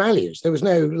no values. There was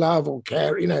no love or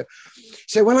care,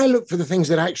 So when I look for the things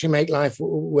that actually make life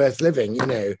worth living,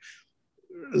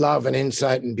 love and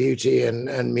insight and beauty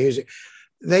and music,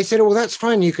 they said, well, that's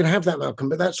fine. You can have that, Malcolm,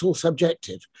 but that's all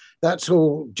subjective. That's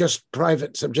all just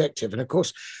private subjective. And of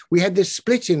course, we had this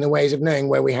split in the ways of knowing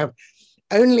where we have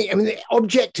the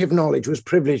objective knowledge was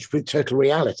privileged with total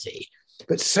reality.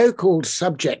 But so-called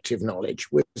subjective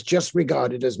knowledge was just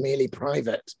regarded as merely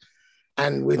private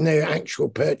and with no actual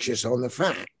purchase on the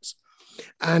facts.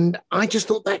 And I just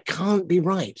thought that can't be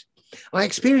right. I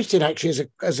experienced it actually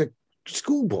as a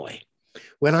schoolboy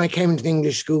when I came into the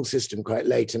English school system quite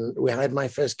late, and we had my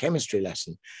first chemistry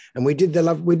lesson. And we did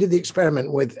the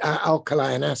experiment with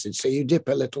alkali and acid. So you dip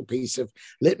a little piece of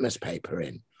litmus paper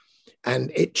in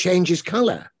and it changes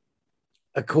color.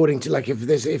 according to, like, if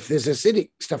there's acidic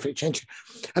stuff, it changes.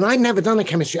 And I'd never done a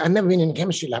chemistry. I'd never been in a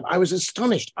chemistry lab. I was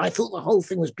astonished. I thought the whole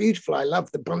thing was beautiful. I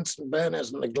loved the Bunsen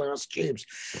burners and the glass tubes.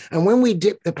 And when we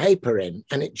dipped the paper in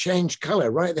and it changed color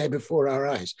right there before our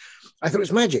eyes, I thought it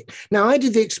was magic. Now, I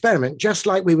did the experiment just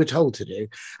like we were told to do.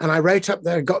 And I wrote up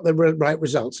there, got the right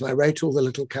results, and I wrote all the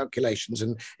little calculations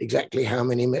and exactly how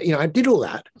many, I did all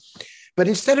that. But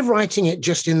instead of writing it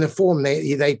just in the form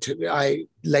I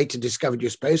later discovered you're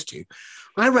supposed to,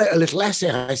 I wrote a little essay.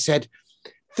 I said,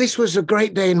 this was a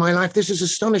great day in my life. This is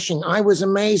astonishing. I was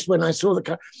amazed when I saw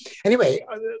the... Anyway,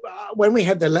 when we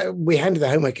handed the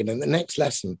homework in, and the next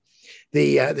lesson,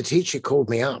 the teacher called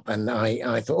me up, and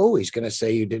I thought, oh, he's going to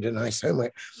say you did a nice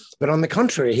homework. But on the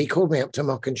contrary, he called me up to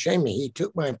mock and shame me. He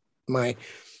took my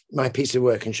piece of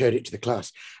work and showed it to the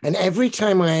class. And every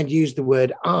time I had used the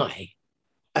word I,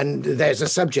 and there's a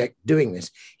subject doing this,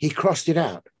 he crossed it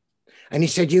out. And he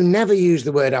said, you never use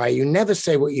the word I, you never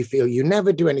say what you feel, you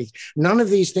never do anything. None of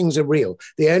these things are real.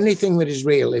 The only thing that is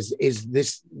real is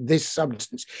this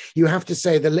substance. You have to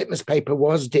say the litmus paper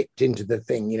was dipped into the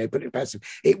thing, put it passive.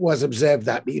 It was observed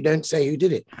that, but you don't say who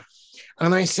did it.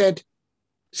 And I said,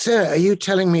 sir, are you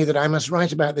telling me that I must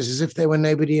write about this as if there were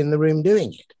nobody in the room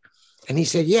doing it? And he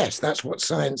said, yes, that's what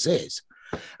science is.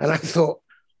 And I thought,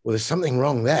 well, there's something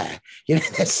wrong there.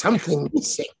 There's something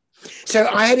missing. So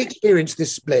I had experienced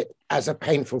this split as a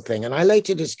painful thing. And I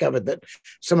later discovered that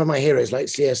some of my heroes like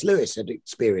C.S. Lewis had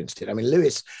experienced it. I mean,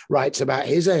 Lewis writes about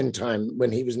his own time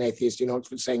when he was an atheist in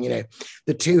Oxford, saying,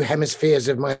 the two hemispheres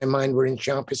of my mind were in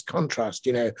sharpest contrast.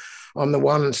 On the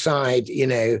one side,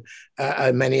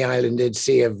 a many-islanded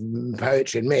sea of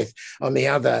poetry and myth. On the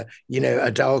other,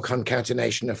 a dull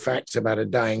concatenation of facts about a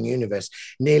dying universe.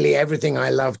 Nearly everything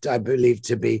I loved, I believed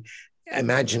to be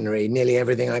imaginary. Nearly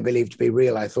everything I believed to be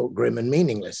real, I thought grim and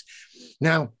meaningless.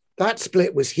 Now, that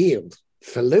split was healed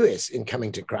for Lewis in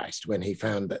coming to Christ when he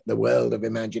found that the world of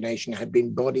imagination had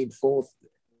been bodied forth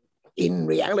in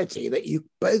reality, that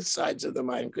both sides of the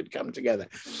mind could come together.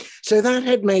 So that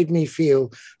had made me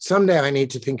feel someday I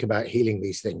need to think about healing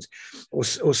these things, or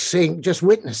seeing, just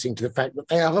witnessing to the fact that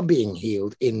they are being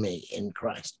healed in me, in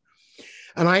Christ.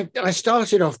 And I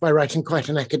started off by writing quite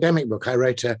an academic book. I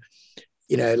wrote a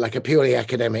purely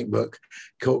academic book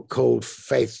called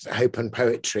Faith, Hope and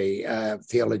Poetry,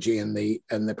 Theology and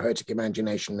the Poetic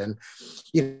Imagination. And,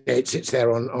 it sits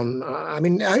there on I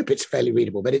hope it's fairly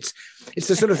readable, but it's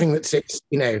the sort of thing that sits,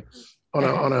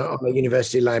 on a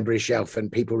university library shelf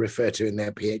and people refer to in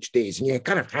their PhDs. And you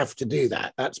kind of have to do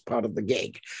that. That's part of the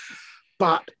gig.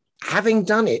 But having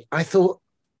done it, I thought,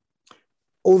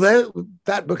 although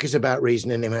that book is about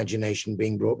reason and imagination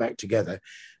being brought back together,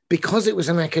 because it was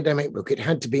an academic book, it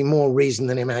had to be more reason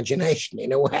than imagination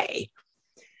in a way.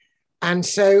 And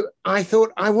so I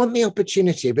thought, I want the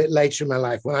opportunity a bit later in my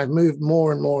life, when I've moved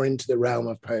more and more into the realm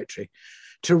of poetry,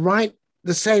 to write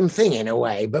the same thing in a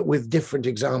way, but with different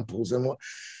examples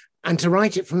and to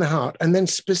write it from the heart, and then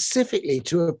specifically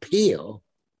to appeal,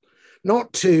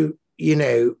 not to,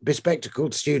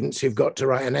 bespectacled students who've got to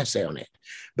write an essay on it,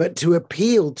 but to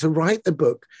appeal to write the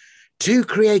book to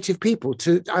creative people.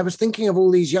 I was thinking of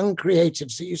all these young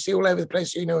creatives that you see all over the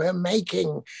place, who are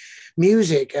making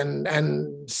music and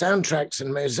soundtracks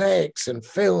and mosaics and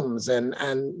films and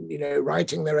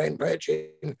writing their own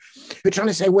poetry. We're trying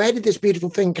to say, where did this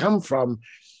beautiful thing come from?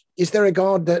 Is there a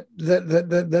God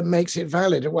that makes it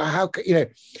valid? Well, how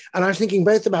and I was thinking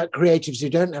both about creatives who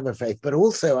don't have a faith, but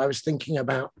also I was thinking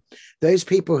about those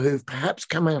people who've perhaps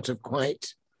come out of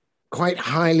quite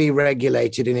highly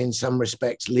regulated and in some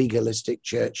respects legalistic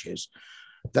churches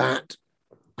that,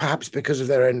 perhaps because of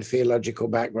their own theological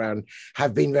background,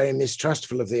 have been very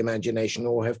mistrustful of the imagination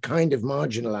or have kind of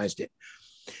marginalized it.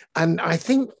 And I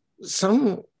think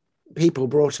some people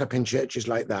brought up in churches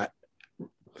like that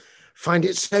find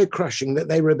it so crushing that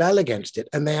they rebel against it,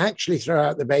 and they actually throw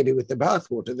out the baby with the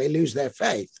bathwater. They lose their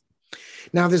faith.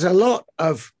 Now, there's a lot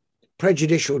of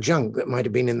prejudicial junk that might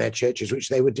have been in their churches, which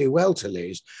they would do well to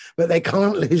lose, but they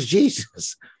can't lose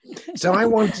Jesus. So I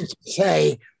wanted to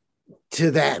say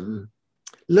to them,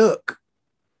 look,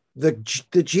 the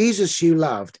Jesus you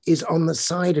loved is on the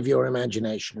side of your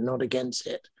imagination, not against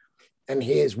it. And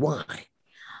here's why.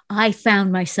 I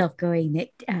found myself going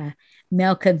that,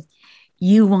 Malcolm,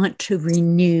 you want to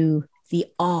renew the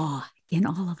awe in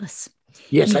all of us.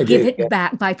 Yes, I do. Give it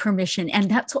back by permission. And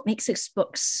that's what makes this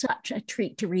book such a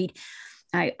treat to read.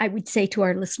 I would say to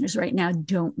our listeners right now,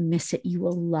 don't miss it. You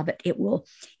will love it. It will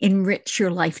enrich your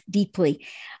life deeply.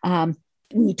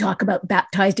 We talk about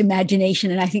baptized imagination,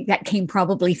 and I think that came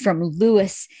probably from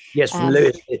Lewis. Yes, from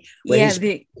Lewis.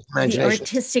 The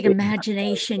artistic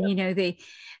imagination,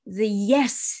 the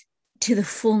yes to the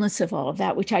fullness of all of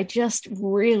that, which I just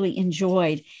really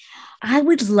enjoyed. I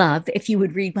would love if you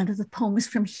would read one of the poems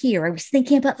from here. I was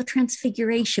thinking about the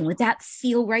Transfiguration. Would that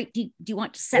feel right? Do you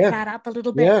want to set that up a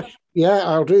little bit? Yeah,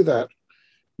 I'll do that.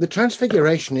 The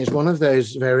Transfiguration is one of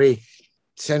those very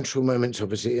central moments,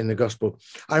 obviously, in the gospel.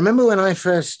 I remember when I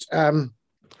first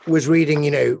was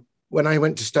reading, when I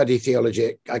went to study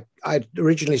theology, I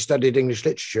originally studied English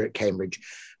literature at Cambridge.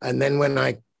 And then when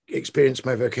I experienced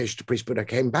my vocation to priesthood, I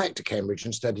came back to Cambridge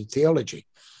and studied theology.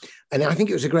 And I think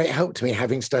it was a great help to me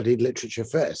having studied literature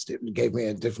first. It gave me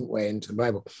a different way into the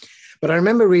Bible. But I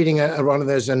remember reading one of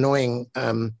those annoying,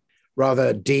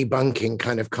 rather debunking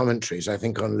kind of commentaries, I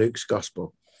think, on Luke's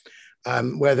gospel,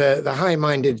 where the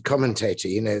high-minded commentator,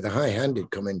 the high-handed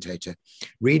commentator,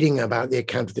 reading about the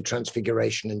account of the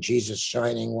Transfiguration and Jesus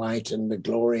shining white and the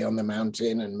glory on the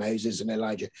mountain and Moses and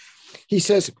Elijah, he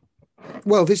says,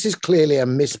 well, this is clearly a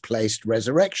misplaced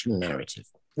resurrection narrative,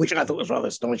 which I thought was rather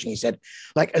astonishing. He said,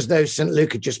 like, as though St.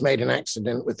 Luke had just made an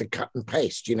accident with the cut and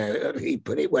paste, he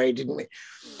put it where he didn't.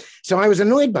 So I was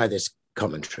annoyed by this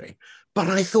commentary, but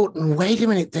I thought, wait a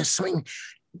minute, there's something.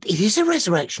 It is a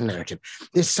resurrection narrative.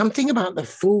 There's something about the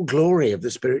full glory of the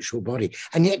spiritual body,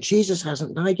 and yet Jesus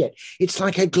hasn't died yet. It's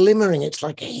like a glimmering, it's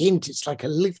like a hint, it's like a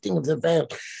lifting of the veil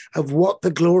of what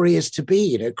the glory is to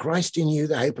be, Christ in you,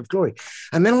 the hope of glory.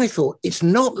 And then I thought, it's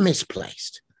not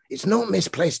misplaced. It's not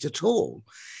misplaced at all.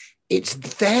 It's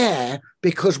there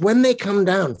because when they come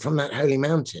down from that holy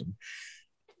mountain,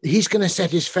 he's going to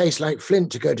set his face like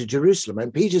flint to go to Jerusalem.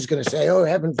 And Peter's going to say, oh,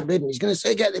 heaven forbid. And he's going to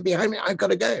say, get thee behind me. I've got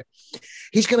to go.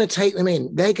 He's going to take them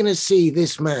in. They're going to see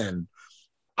this man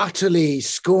utterly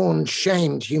scorned,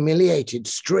 shamed, humiliated,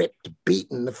 stripped,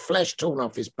 beaten, the flesh torn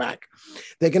off his back.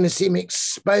 They're going to see him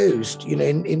exposed, on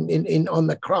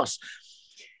the cross.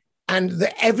 And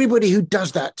everybody who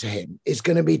does that to him is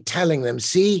going to be telling them,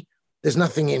 see, there's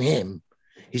nothing in him.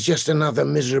 He's just another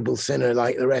miserable sinner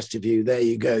like the rest of you. There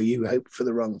you go. You hoped for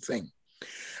the wrong thing.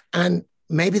 And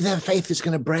maybe their faith is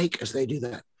going to break as they do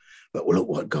that. But look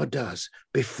what God does.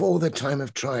 Before the time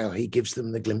of trial, he gives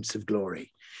them the glimpse of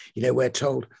glory. We're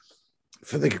told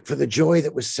for the joy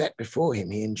that was set before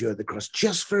him, he endured the cross.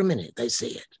 Just for a minute, they see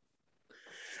it.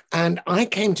 And I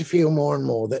came to feel more and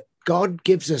more that God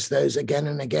gives us those again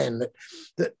and again.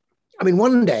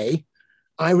 One day,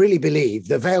 I really believe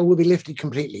the veil will be lifted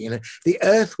completely. The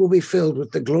earth will be filled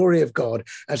with the glory of God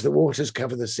as the waters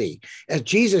cover the sea. As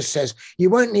Jesus says,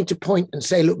 you won't need to point and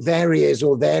say, look, there he is,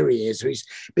 or there he is,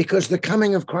 because the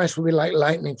coming of Christ will be like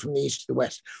lightning from the east to the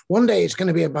west. One day it's going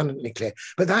to be abundantly clear,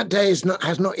 but that day has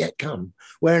not yet come.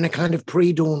 We're in a kind of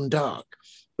pre-dawn dark.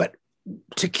 But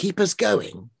to keep us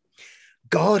going,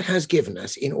 God has given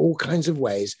us in all kinds of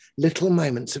ways little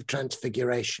moments of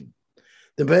transfiguration.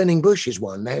 The burning bush is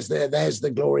one. There's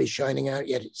the glory shining out,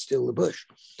 yet it's still the bush.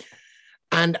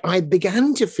 And I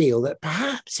began to feel that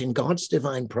perhaps in God's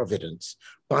divine providence,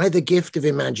 by the gift of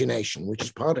imagination, which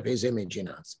is part of his image in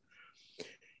us,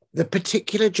 the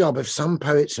particular job of some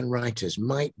poets and writers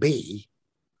might be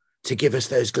to give us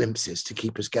those glimpses, to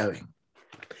keep us going.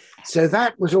 So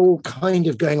that was all kind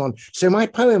of going on. So my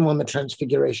poem on the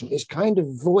Transfiguration is kind of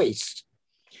voiced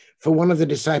for one of the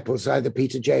disciples, either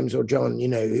Peter, James, or John,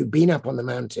 who've been up on the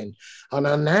mountain and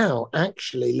are now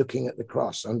actually looking at the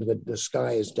cross under the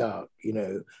sky is dark,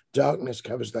 darkness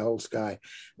covers the whole sky.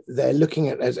 They're looking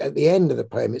at the end of the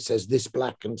poem, it says, this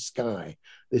blackened sky,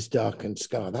 this darkened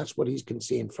sky. That's what he can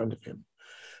see in front of him.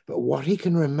 But what he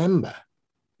can remember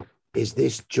is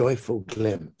this joyful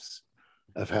glimpse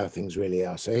of how things really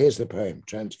are. So here's the poem,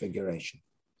 Transfiguration.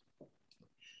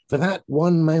 For that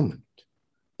one moment,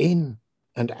 in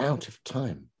and out of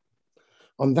time,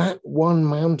 on that one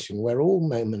mountain where all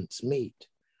moments meet,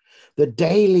 the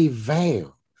daily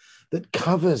veil that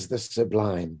covers the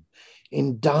sublime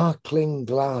in darkling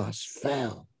glass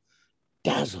fell,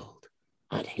 dazzled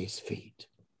at his feet.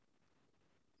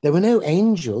 There were no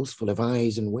angels full of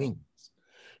eyes and wings,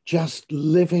 just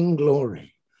living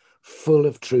glory, full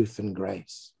of truth and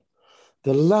grace.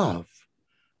 The love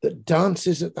that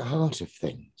dances at the heart of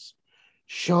things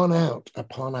shone out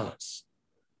upon us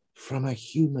from a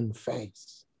human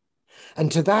face.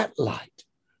 And to that light,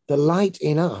 the light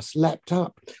in us leapt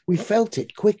up. We felt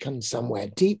it quicken somewhere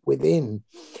deep within.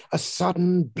 A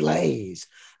sudden blaze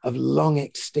of long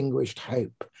extinguished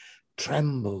hope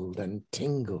trembled and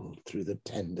tingled through the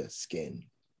tender skin.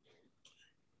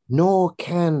 Nor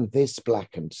can this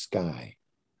blackened sky,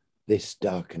 this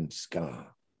darkened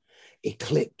scar,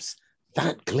 eclipse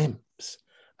that glimpse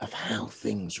of how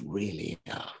things really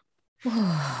are.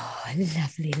 Oh,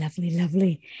 lovely, lovely,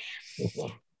 lovely.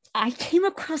 I came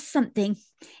across something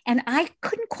and I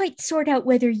couldn't quite sort out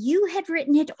whether you had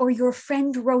written it or your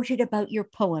friend wrote it about your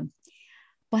poem,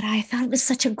 but I thought it was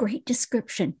such a great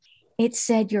description. It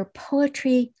said, your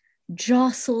poetry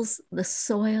jostles the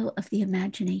soil of the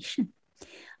imagination.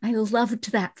 I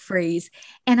loved that phrase.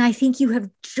 And I think you have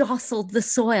jostled the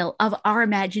soil of our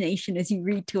imagination as you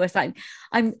read to us.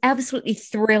 I'm absolutely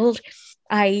thrilled.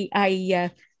 I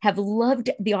have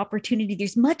loved the opportunity.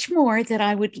 There's much more that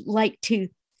I would like to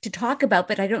talk about,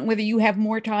 but I don't know whether you have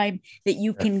more time that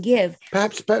you can give.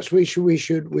 Perhaps we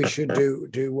should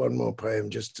do one more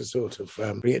poem just to sort of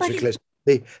bring it to a close.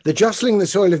 The jostling the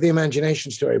soil of the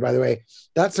imagination story, by the way,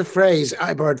 that's a phrase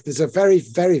I borrowed. There's a very,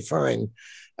 very fine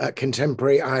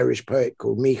contemporary Irish poet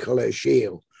called Michael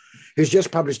O'Sheil, who's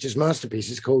just published his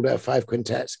masterpiece. It's called Five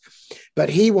Quintets. But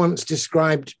he once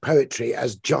described poetry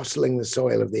as jostling the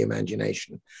soil of the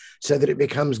imagination so that it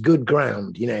becomes good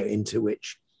ground, into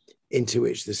which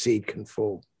the seed can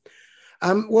fall.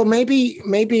 Well, maybe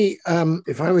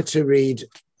if I were to read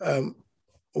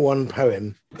one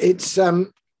poem, it's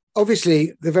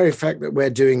obviously the very fact that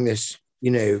we're doing this,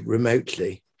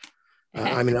 remotely.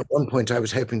 I mean, at one point I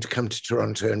was hoping to come to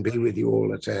Toronto and be with you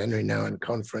all at a Henri Nouwen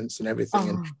conference and everything.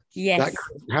 And yes, that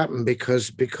couldn't happen because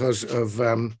of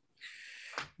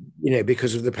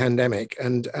the pandemic.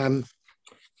 And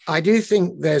I do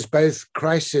think there's both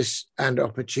crisis and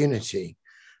opportunity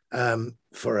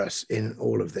for us in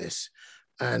all of this.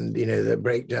 And, the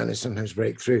breakdown is sometimes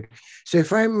breakthrough. So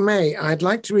if I may, I'd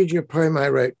like to read you a poem I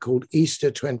wrote called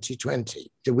Easter 2020.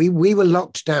 So we were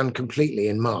locked down completely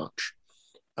in March.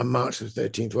 On March the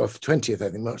 13th, well, 20th, I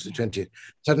think, March the 20th,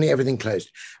 suddenly everything closed,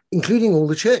 including all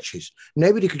the churches.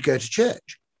 Nobody could go to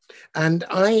church. And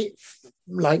I,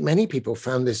 like many people,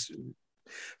 found this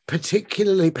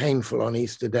particularly painful on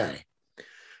Easter Day,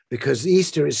 because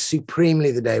Easter is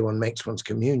supremely the day one makes one's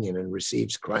communion and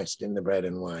receives Christ in the bread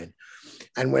and wine.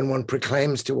 And when one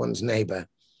proclaims to one's neighbor,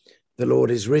 the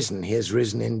Lord is risen, he is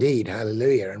risen indeed,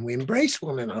 hallelujah, and we embrace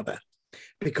one another.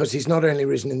 Because he's not only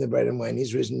risen in the bread and wine,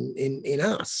 he's risen in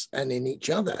us and in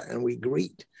each other. And we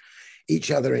greet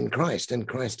each other in Christ and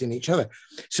Christ in each other.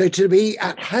 So to be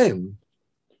at home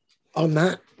on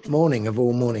that morning of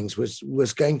all mornings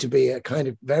was going to be a kind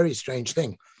of very strange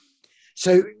thing.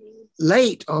 So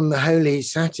late on the Holy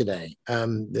Saturday,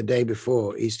 the day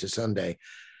before Easter Sunday,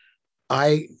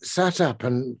 I sat up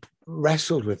and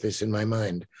wrestled with this in my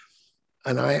mind.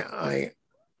 And I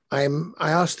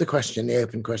asked the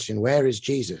open question, where is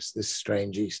Jesus this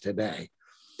strange Easter day?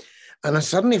 And I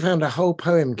suddenly found a whole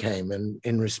poem came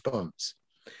in response.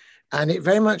 And it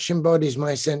very much embodies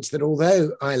my sense that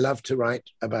although I love to write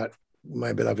about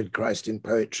my beloved Christ in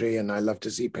poetry, and I love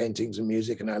to see paintings and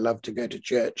music, and I love to go to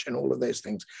church and all of those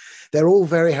things, they're all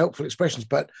very helpful expressions.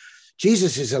 But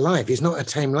Jesus is alive. He's not a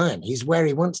tame lion. He's where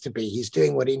he wants to be. He's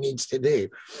doing what he needs to do.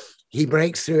 He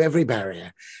breaks through every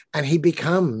barrier and he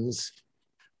becomes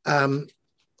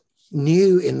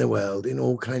new in the world in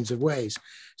all kinds of ways.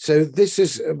 So this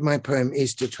is my poem,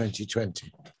 Easter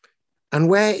 2020. And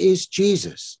where is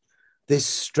Jesus this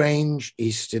strange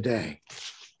Easter day?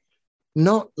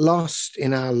 Not lost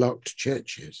in our locked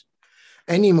churches,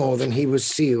 any more than he was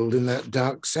sealed in that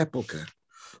dark sepulchre.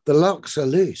 The locks are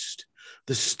loosed,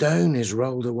 the stone is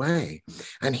rolled away,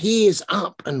 and he is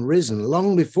up and risen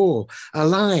long before,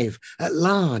 alive, at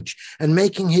large, and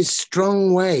making his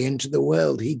strong way into the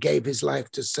world he gave his life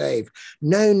to save.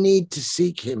 No need to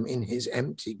seek him in his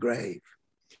empty grave.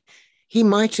 He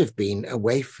might have been a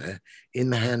wafer in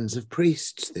the hands of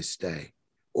priests this day,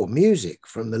 or music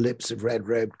from the lips of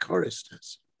red-robed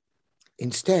choristers.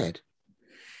 Instead,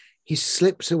 he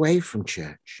slips away from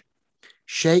church,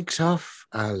 shakes off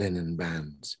our linen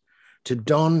bands, to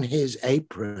don his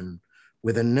apron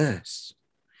with a nurse.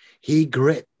 He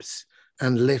grips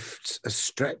and lifts a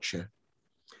stretcher,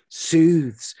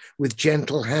 soothes with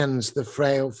gentle hands the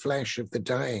frail flesh of the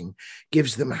dying,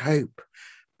 gives them hope,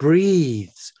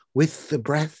 breathes with the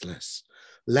breathless,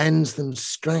 lends them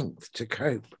strength to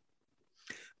cope.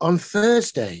 On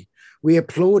Thursday, we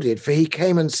applauded, for he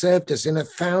came and served us in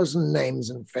 1,000 names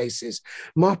and faces,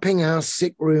 mopping our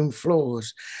sick room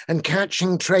floors and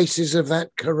catching traces of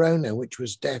that corona which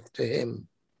was death to him.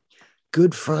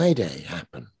 Good Friday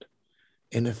happened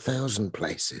in 1,000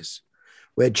 places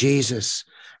where Jesus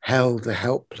held the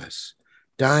helpless,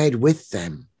 died with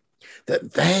them,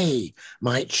 that they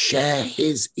might share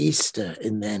his Easter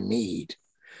in their need.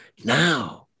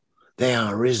 Now they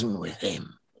are risen with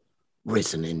him,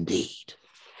 risen indeed.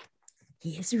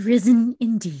 He is risen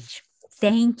indeed.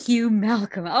 Thank you,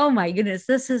 Malcolm. Oh my goodness,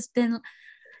 this has been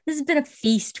a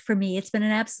feast for me. It's been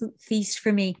an absolute feast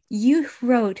for me. You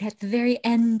wrote at the very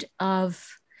end of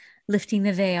lifting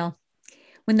the veil.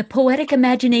 When the poetic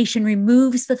imagination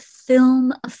removes the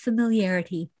film of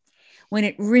familiarity, when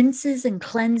it rinses and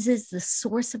cleanses the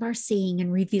source of our seeing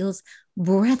and reveals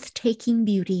breathtaking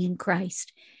beauty in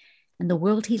Christ and the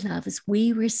world he loves,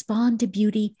 we respond to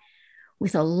beauty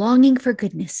with a longing for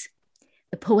goodness.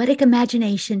 The poetic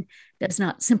imagination does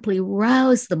not simply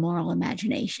rouse the moral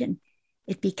imagination,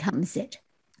 it becomes it.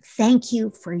 Thank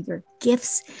you for your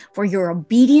gifts, for your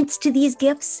obedience to these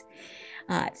gifts.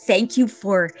 Thank you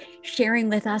for sharing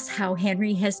with us how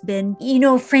Henri has been,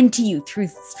 a friend to you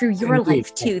through your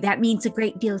life too. That means a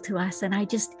great deal to us. And I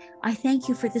thank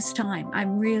you for this time.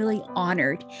 I'm really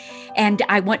honored. And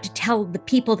I want to tell the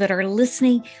people that are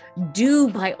listening, do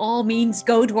by all means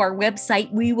go to our website.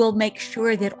 We will make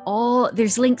sure that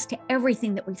there's links to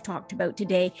everything that we've talked about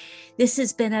today. This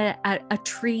has been a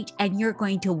treat, and you're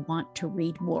going to want to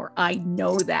read more. I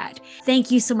know that.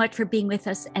 Thank you so much for being with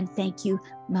us. And thank you,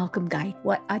 Malcolm Guite.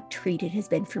 What a treat it has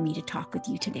been for me to talk with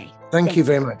you today. Thank you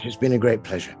very much. It's been a great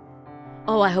pleasure.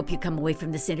 Oh, I hope you come away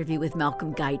from this interview with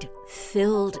Malcolm Guite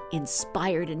filled,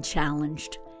 inspired, and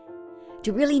challenged.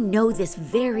 To really know this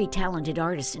very talented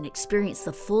artist and experience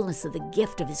the fullness of the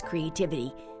gift of his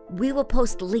creativity, we will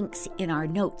post links in our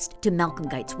notes to Malcolm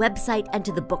Guite's website and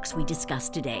to the books we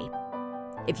discussed today.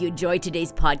 If you enjoyed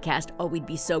today's podcast, we'd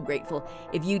be so grateful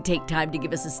if you'd take time to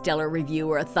give us a stellar review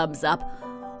or a thumbs up,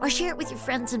 or share it with your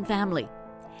friends and family.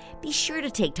 Be sure to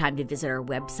take time to visit our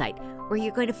website, where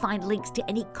you're going to find links to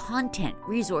any content,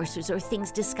 resources, or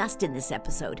things discussed in this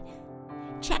episode.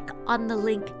 Check on the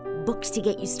link Books to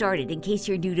Get You Started in case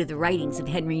you're new to the writings of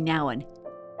Henri Nouwen.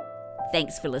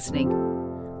 Thanks for listening.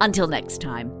 Until next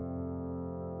time.